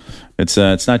 Yeah. It's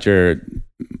not your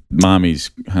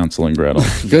mommy's Hansel and Gretel.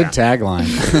 Good tagline.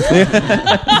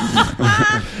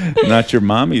 Not your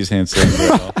mommy's Hansel and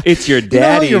Gretel. It's your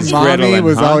daddy's your mommy Gretel and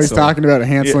was always Hansel. talking about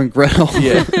Hansel and Gretel.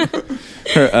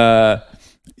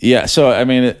 Yeah. So I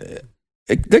mean,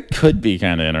 that could be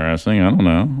kind of interesting. I don't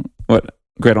know. What,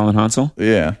 Gretel and Hansel?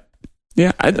 Yeah.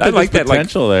 Yeah, I like that.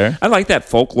 Potential there. I like that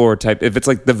folklore type. If it's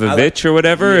like the Vivitch or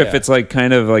whatever, if it's like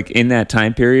kind of like in that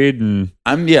time period, and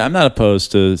I'm not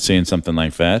opposed to seeing something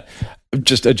like that.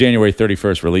 Just a January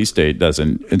 31st release date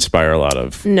doesn't inspire a lot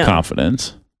of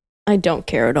confidence. I don't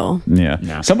care at all. Yeah.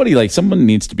 No. Someone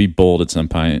needs to be bold at some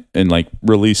point and like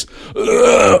release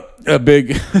a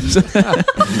big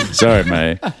sorry,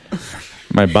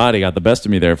 my body got the best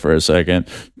of me there for a second.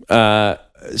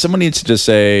 Someone needs to just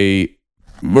say,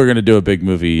 we're going to do a big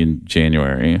movie in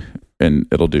January and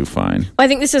it'll do fine. I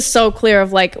think this is so clear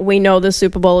of like, we know the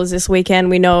Super Bowl is this weekend.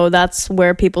 We know that's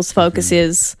where people's focus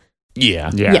is.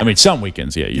 Yeah. Yeah. I mean, some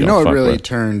weekends, yeah. You know what really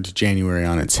turned January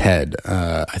on its head?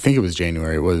 I think it was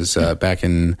January. It was back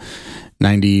in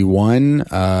 91,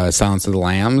 Silence of the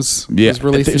Lambs was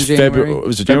released in January.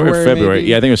 Was it January or February? Maybe?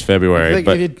 Yeah, I think it was February. Like,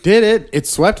 but it did it. It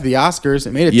swept the Oscars.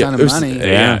 It made a ton of money.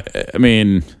 Yeah. I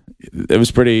mean, it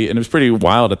was pretty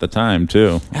wild at the time,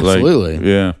 too. Absolutely. Like,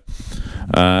 yeah.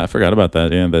 I forgot about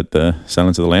that. Yeah, that the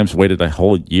Silence of the Lambs waited a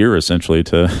whole year essentially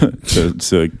to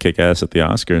kick ass at the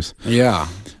Oscars. Yeah.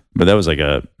 But that was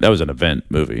an event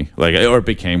movie, or it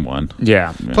became one.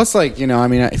 yeah. Plus, like, you know, I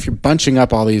mean, if you're bunching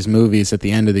up all these movies at the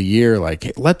end of the year,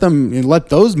 like, let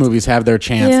those movies have their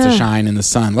chance to shine in the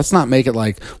sun. Let's not make it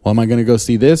like, well, am I going to go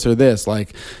see this or this?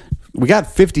 Like, we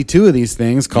got 52 of these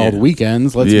things called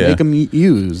weekends. Let's make them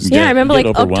used. Yeah, I remember like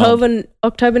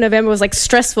October, November was like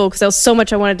stressful because there was so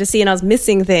much I wanted to see and I was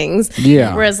missing things.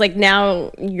 Yeah. Whereas like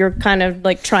now you're kind of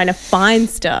like trying to find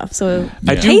stuff. So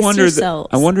I do pace wonder. yourselves.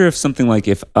 I wonder if something like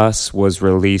If Us was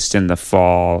released in the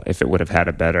fall, if it would have had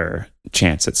a better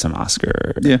chance at some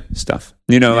Oscar stuff.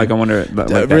 You know, like I wonder. Like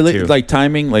that really, too. like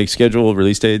timing, like schedule,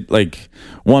 release date. Like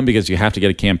one, because you have to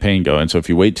get a campaign going. So if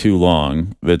you wait too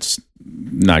long, that's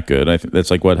not good. I think that's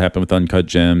like what happened with Uncut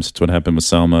Gems. It's what happened with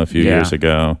Selma a few years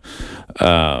ago.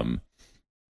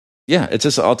 Yeah, it's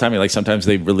just all timing. Like sometimes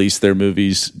they release their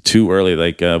movies too early.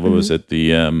 Like what was it?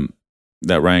 The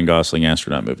that Ryan Gosling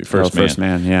astronaut movie, First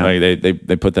Man. Yeah. Like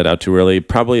they put that out too early.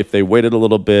 Probably if they waited a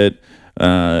little bit,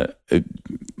 I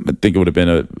think it would have been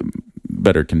a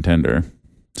better contender,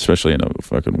 especially in a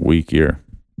fucking weak year.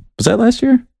 Was that last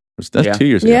year? That's 2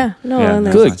 years ago. Yeah, no,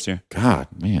 that Good was last year. God,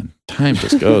 man, time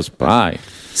just goes by.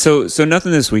 So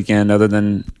nothing this weekend other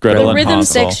than Gretel the and rhythm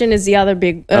Hansel. section is the other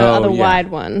big, other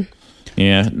wide one.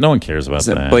 Yeah, no one cares about Is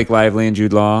it that. Blake Lively and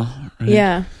Jude Law? Right?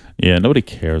 Yeah, Yeah, nobody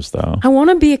cares though. I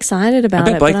want to be excited about I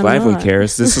bet it. Blake but I'm Lively not.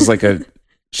 cares. This is like a.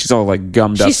 She's all like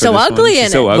gummed up. She's for so this ugly one. in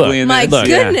She's so it. ugly in My this.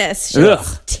 goodness, Yeah.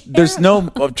 There's no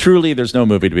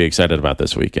movie to be excited about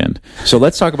this weekend. So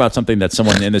let's talk about something that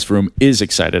someone in this room is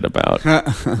excited about: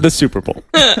 the Super Bowl.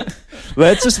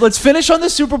 Let's finish on the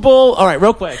Super Bowl. All right,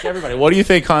 real quick, everybody. What do you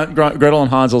think Gretel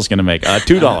and Hansel is going to make?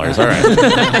 $2. All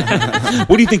right.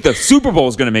 What do you think the Super Bowl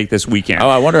is going to make this weekend? Oh,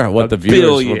 I wonder what the viewers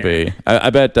billion. will be. I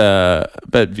bet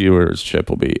viewership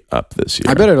will be up this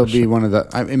year. I bet it'll be one of the.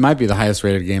 It might be the highest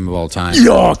rated game of all time.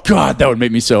 Oh God, that would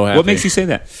make me so happy. What makes you say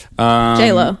that?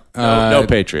 J-Lo. No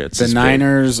Patriots. The It's big.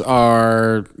 Niners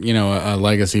are, a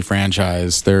legacy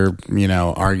franchise. They're,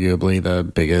 arguably the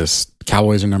biggest.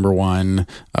 Cowboys are number one,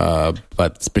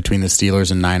 but between the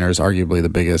Steelers and Niners, arguably the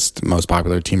biggest, most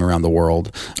popular team around the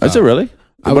world. Is it really?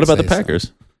 I What would about the say so.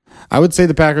 Packers? I would say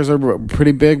the Packers are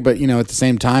pretty big, but at the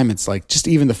same time, it's like just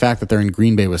even the fact that they're in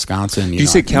Green Bay, Wisconsin. You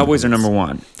say Cowboys are number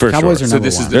one. For Cowboys sure. are So number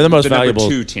this one. is They're the most number valuable-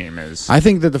 2 team is. I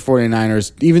think that the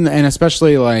 49ers, and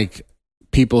especially like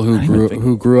people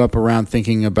who grew up around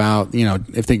thinking about,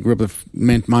 if they grew up with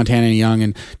Montana and Young,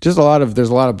 and just there's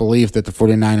a lot of belief that the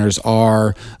 49ers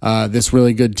are this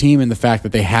really good team, and the fact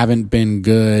that they haven't been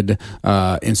good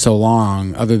in so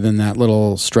long, other than that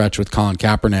little stretch with Colin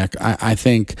Kaepernick. I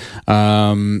think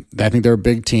they're a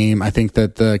big team. I think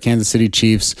that the Kansas City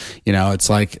Chiefs, it's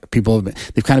like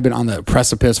they've kind of been on the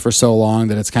precipice for so long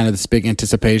that it's kind of this big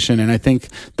anticipation, and I think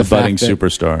the Budding fact that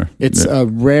superstar. it's a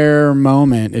rare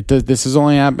moment. This has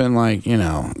only happened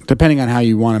depending on how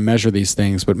you want to measure these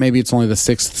things, but maybe it's only the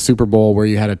 6th Super Bowl where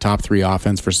you had a top 3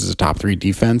 offense versus a top 3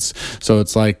 defense. So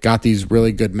it's like got these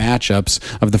really good matchups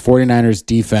of the 49ers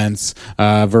defense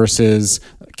versus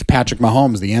Patrick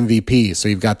Mahomes, the MVP. So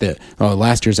you've got the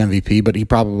last year's MVP, but he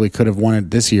probably could have won it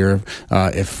this year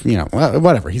if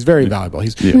whatever. He's very valuable.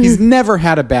 He's never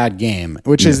had a bad game,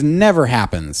 which is never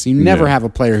happens. You never have a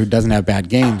player who doesn't have bad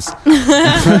games.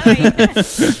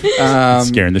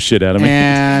 Scaring the shit out of me.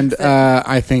 And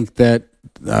I think that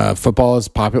football is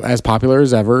as popular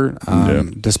as ever.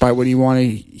 Despite what you want to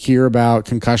hear about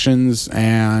concussions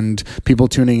and people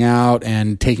tuning out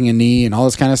and taking a knee and all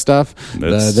this kind of stuff,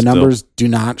 the numbers do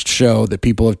not show that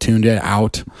people have tuned it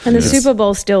out. And the Super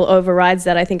Bowl still overrides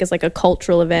that. I think is like a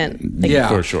cultural event.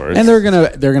 For sure. And they're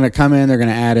gonna come in. They're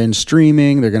gonna add in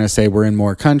streaming. They're gonna say we're in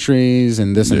more countries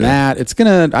and this and that.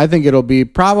 I think it'll be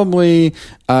probably.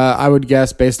 I would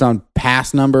guess based on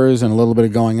past numbers and a little bit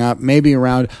of going up, maybe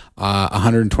around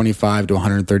 125 to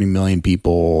 130 million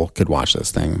people could watch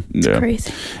this thing. Yeah.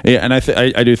 Crazy. Yeah, and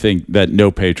I do think that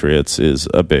no Patriots is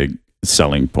a big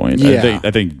selling point. Yeah.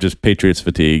 I think just Patriots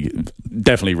fatigue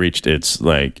definitely reached its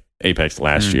like apex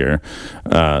last year.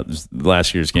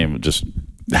 Last year's game just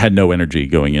had no energy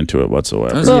going into it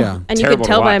whatsoever. Well, and you could Terrible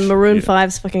tell to by watch. Maroon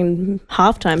 5's fucking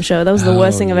halftime show. That was the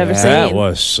worst thing I've ever seen. That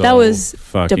was so that was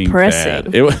fucking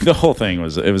depressing. bad. The whole thing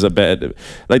was a bad.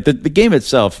 Like the game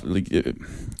itself it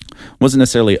wasn't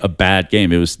necessarily a bad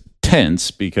game. It was tense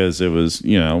because it was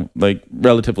like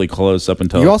relatively close up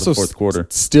until You also the fourth quarter.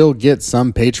 still get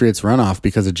some Patriots runoff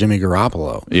because of Jimmy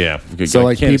Garoppolo. Yeah, So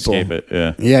like can't people, escape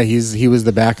it. yeah, he was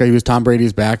the backup. He was Tom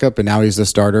Brady's backup, and now he's the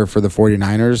starter for the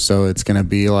 49ers. So it's gonna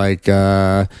be like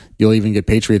you'll even get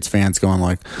Patriots fans going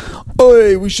like,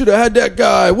 "Hey, we should have had that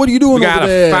guy. What are you doing We over got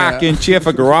there?" a fucking cheer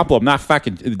for Garoppolo. I'm not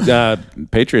fucking.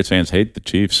 Patriots fans hate the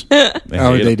Chiefs. They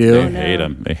they do? They hate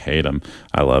them. They hate them.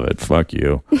 I love it. Fuck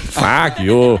you. Fuck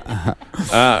you. All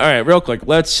right, real quick.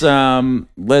 Let's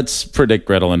predict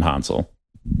Gretel and Hansel,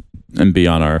 and be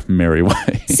on our merry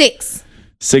way. 6.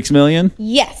 6 million.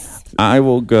 Yes. I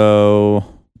will go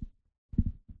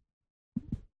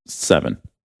 7.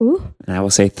 Ooh. And I will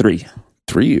say 3.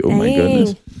 3. Oh my Dang.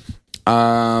 goodness.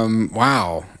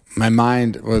 Wow. My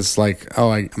mind was like,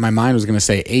 my mind was going to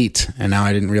say 8, and now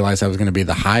I didn't realize I was going to be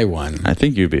the high one. I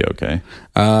think you'd be okay.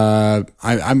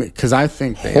 Because I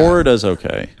think Horror does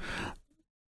okay.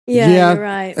 Yeah, you're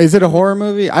right. Is it a horror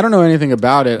movie? I don't know anything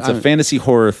about it. It's a fantasy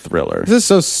horror thriller. This is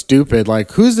so stupid.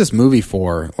 Like, who's this movie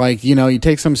for? Like, you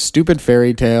take some stupid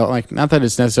fairy tale. Like, not that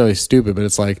it's necessarily stupid, but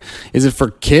it's like, is it for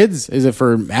kids? Is it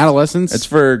for adolescents? It's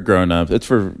for grown up. It's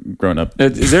for grown up.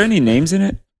 Is there any names in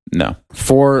it? No.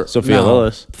 for Sophia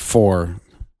Lillis. 4.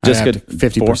 Jessica,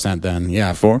 50% then.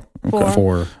 Yeah. 4. Okay.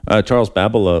 4. Charles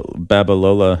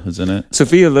Babalola is in it.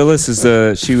 Sophia Lillis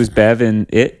is she was Bev in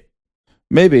It.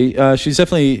 Maybe she's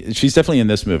definitely in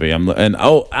this movie.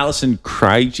 Alison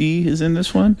Krieger is in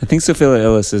this one. I think Sophia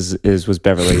Lillis was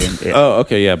Beverly in It. Oh,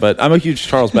 okay, yeah. But I'm a huge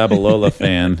Charles Babalola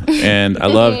fan, and I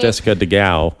love Jessica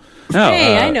DeGao.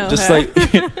 Hey, I know Just her. like,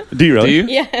 do you really? Do you?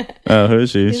 Yeah. Oh, who is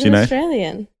she? Is She's she an nice?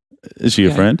 Australian. Is she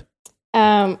a friend?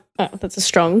 That's a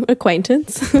strong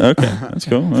acquaintance. Okay, that's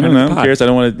cool. I don't of know. the Who pod. cares? I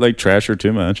don't want to like trash her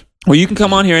too much. Well, you can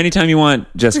come on here anytime you want,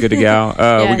 Jessica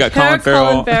DeGao. We got Colin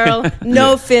Farrell.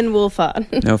 No Finn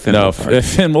Wolfhard. No Finn. No, Wolfhard. if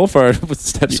Finn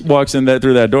Wolfhard walks in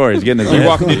through that door, he's getting his You're ass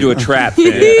walking beat. into a trap.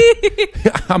 Finn.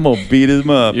 I'm gonna beat him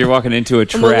up. You're walking into a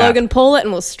And we'll trap. Logan Paul it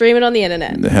and we'll stream it on the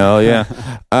internet. Hell yeah.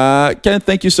 Ken,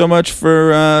 thank you so much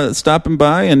for stopping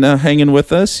by and hanging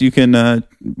with us. We can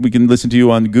listen to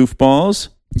you on Goofballs.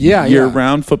 Yeah.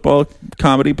 Year-round football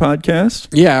comedy podcast.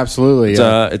 Yeah, absolutely.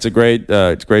 It's a great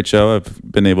show. I've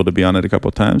been able to be on it a couple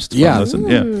of times. It's fun Yeah. to listen.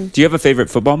 Yeah. Do you have a favorite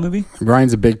football movie?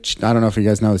 Ryan's a big, I don't know if you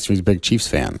guys know this, he's a big Chiefs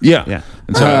fan. Yeah. Yeah.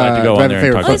 And so I'd like to go do I on have there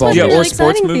a and favorite talk football about movie? Yeah, or really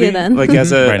sports exciting for you movie. then. Like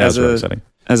as a Right now as it's really a exciting.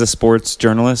 as a sports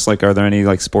journalist, like are there any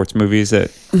like sports movies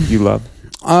that you love?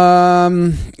 I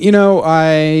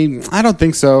don't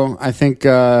think so. I think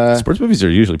Sports movies are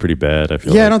usually pretty bad, I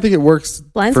feel I like. don't think it works for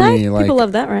Blindside? me. Like People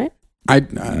love that, right? Nah, I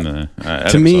to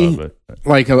never me, saw it, but-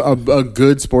 like a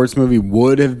good sports movie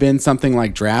would have been something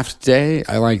like Draft Day.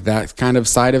 I like that kind of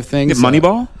side of things.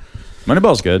 Moneyball?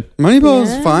 Moneyball's good. Moneyball's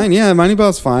Yeah. fine. Yeah,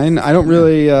 Moneyball's fine. I don't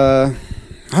really. I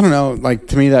don't know. Like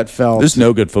to me, that felt. There's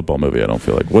no good football movie, I don't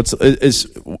feel like. Is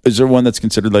there one that's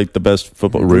considered like the best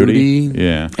football? Rudy? Rudy.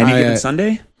 Yeah. Any I, Given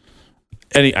Sunday?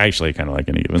 I actually kind of like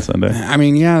Any Given Sunday. I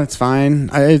mean, yeah, it's fine.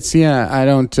 I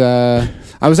don't.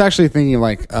 I was actually thinking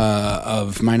like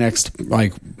of my next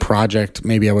like project.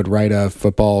 Maybe I would write a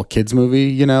football kids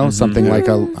movie. Something like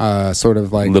a sort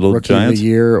of like Little Rookie Giants? of the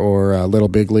Year or Little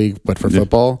Big League, but for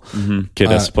football. Kid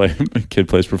has to play. Kid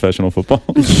plays professional football.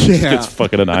 Yeah. Gets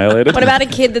fucking annihilated. What about a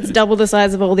kid that's double the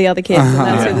size of all the other kids? And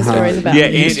that's who the story's about. Yeah,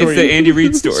 it's the Andy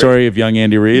Reid story. Story of young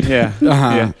Andy Reid? Yeah.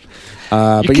 Uh-huh. Yeah.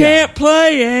 But Can't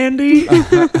play, Andy.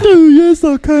 Yes,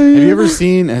 okay. have you ever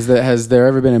seen? Has there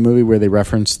ever been a movie where they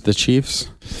referenced the Chiefs?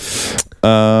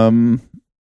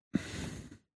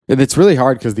 It's really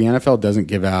hard because the NFL doesn't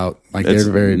give out like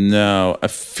they're very. No, I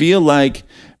feel like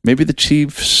maybe the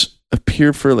Chiefs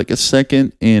appear for like a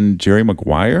second in Jerry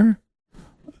Maguire.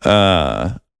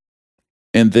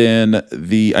 And then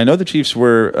I know the Chiefs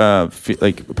were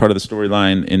like part of the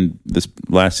storyline in this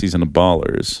last season of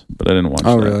Ballers, but I didn't watch that.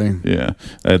 Oh, really? Yeah.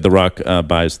 The Rock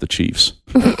buys the Chiefs.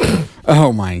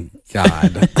 Oh, my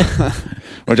God.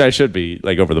 Which I should be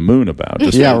like over the moon about.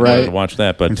 Just right. to watch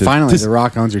that. But And finally, The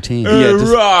Rock owns your team.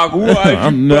 Rock,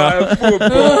 why'd you buy a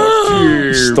football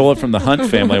team? Stole it from the Hunt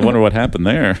family. I wonder what happened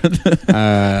there.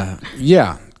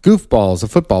 Yeah. Goofballs, a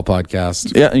football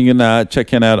podcast. Yeah, you can check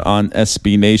Ken out on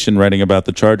SB Nation, writing about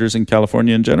the Chargers in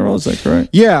California in general. Is that correct?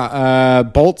 Yeah,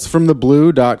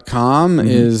 boltsfromtheblue.com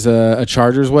is a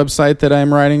Chargers website that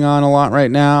I'm writing on a lot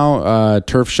right now.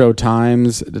 Turf Show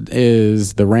Times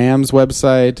is the Rams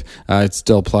website. I'd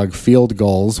still plug Field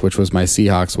Goals, which was my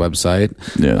Seahawks website.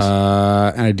 Yes.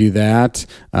 And I do that.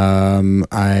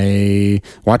 I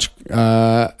watch,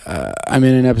 I'm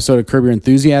in an episode of Curb Your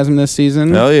Enthusiasm this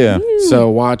season. Hell yeah. So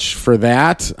watch for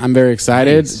that. I'm very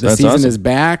excited. Nice. The That's season awesome. is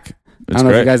back. I don't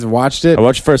know great. if you guys have watched it. I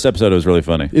watched the first episode. It was really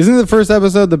funny. Isn't the first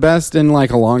episode the best in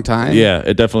like a long time? Yeah,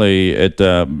 it definitely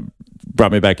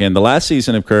brought me back in. The last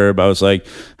season of Curb, I was like,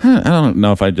 I don't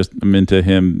know if I'm into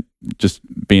him just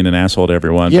being an asshole to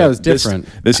everyone. Yeah, but it was different.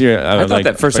 This year, I thought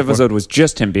that first episode was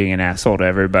just him being an asshole to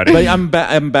everybody. Like, I'm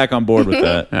back on board with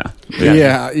that.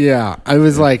 Yeah. I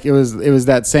was like, it was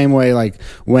that same way. Like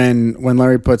when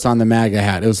Larry puts on the MAGA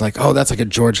hat, it was like, oh, that's like a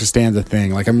George Costanza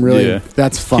thing. Like I'm really,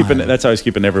 that's fun. That's how he's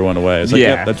keeping everyone away. It's like,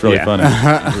 Yeah, that's really yeah. funny.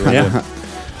 yeah.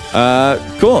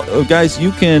 Cool. Guys,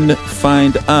 you can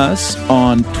find us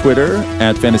on Twitter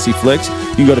at Fantasy Flicks.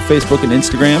 You can go to Facebook and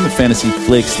Instagram at Fantasy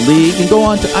Flicks League, and go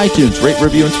on to iTunes, rate,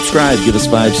 review, and subscribe. Give us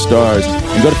 5 stars.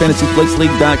 And go to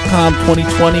fantasyflicksleague.com.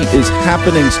 2020 is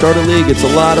happening. Start a league. It's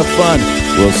a lot of fun.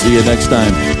 We'll see you next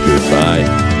time.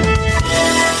 Goodbye.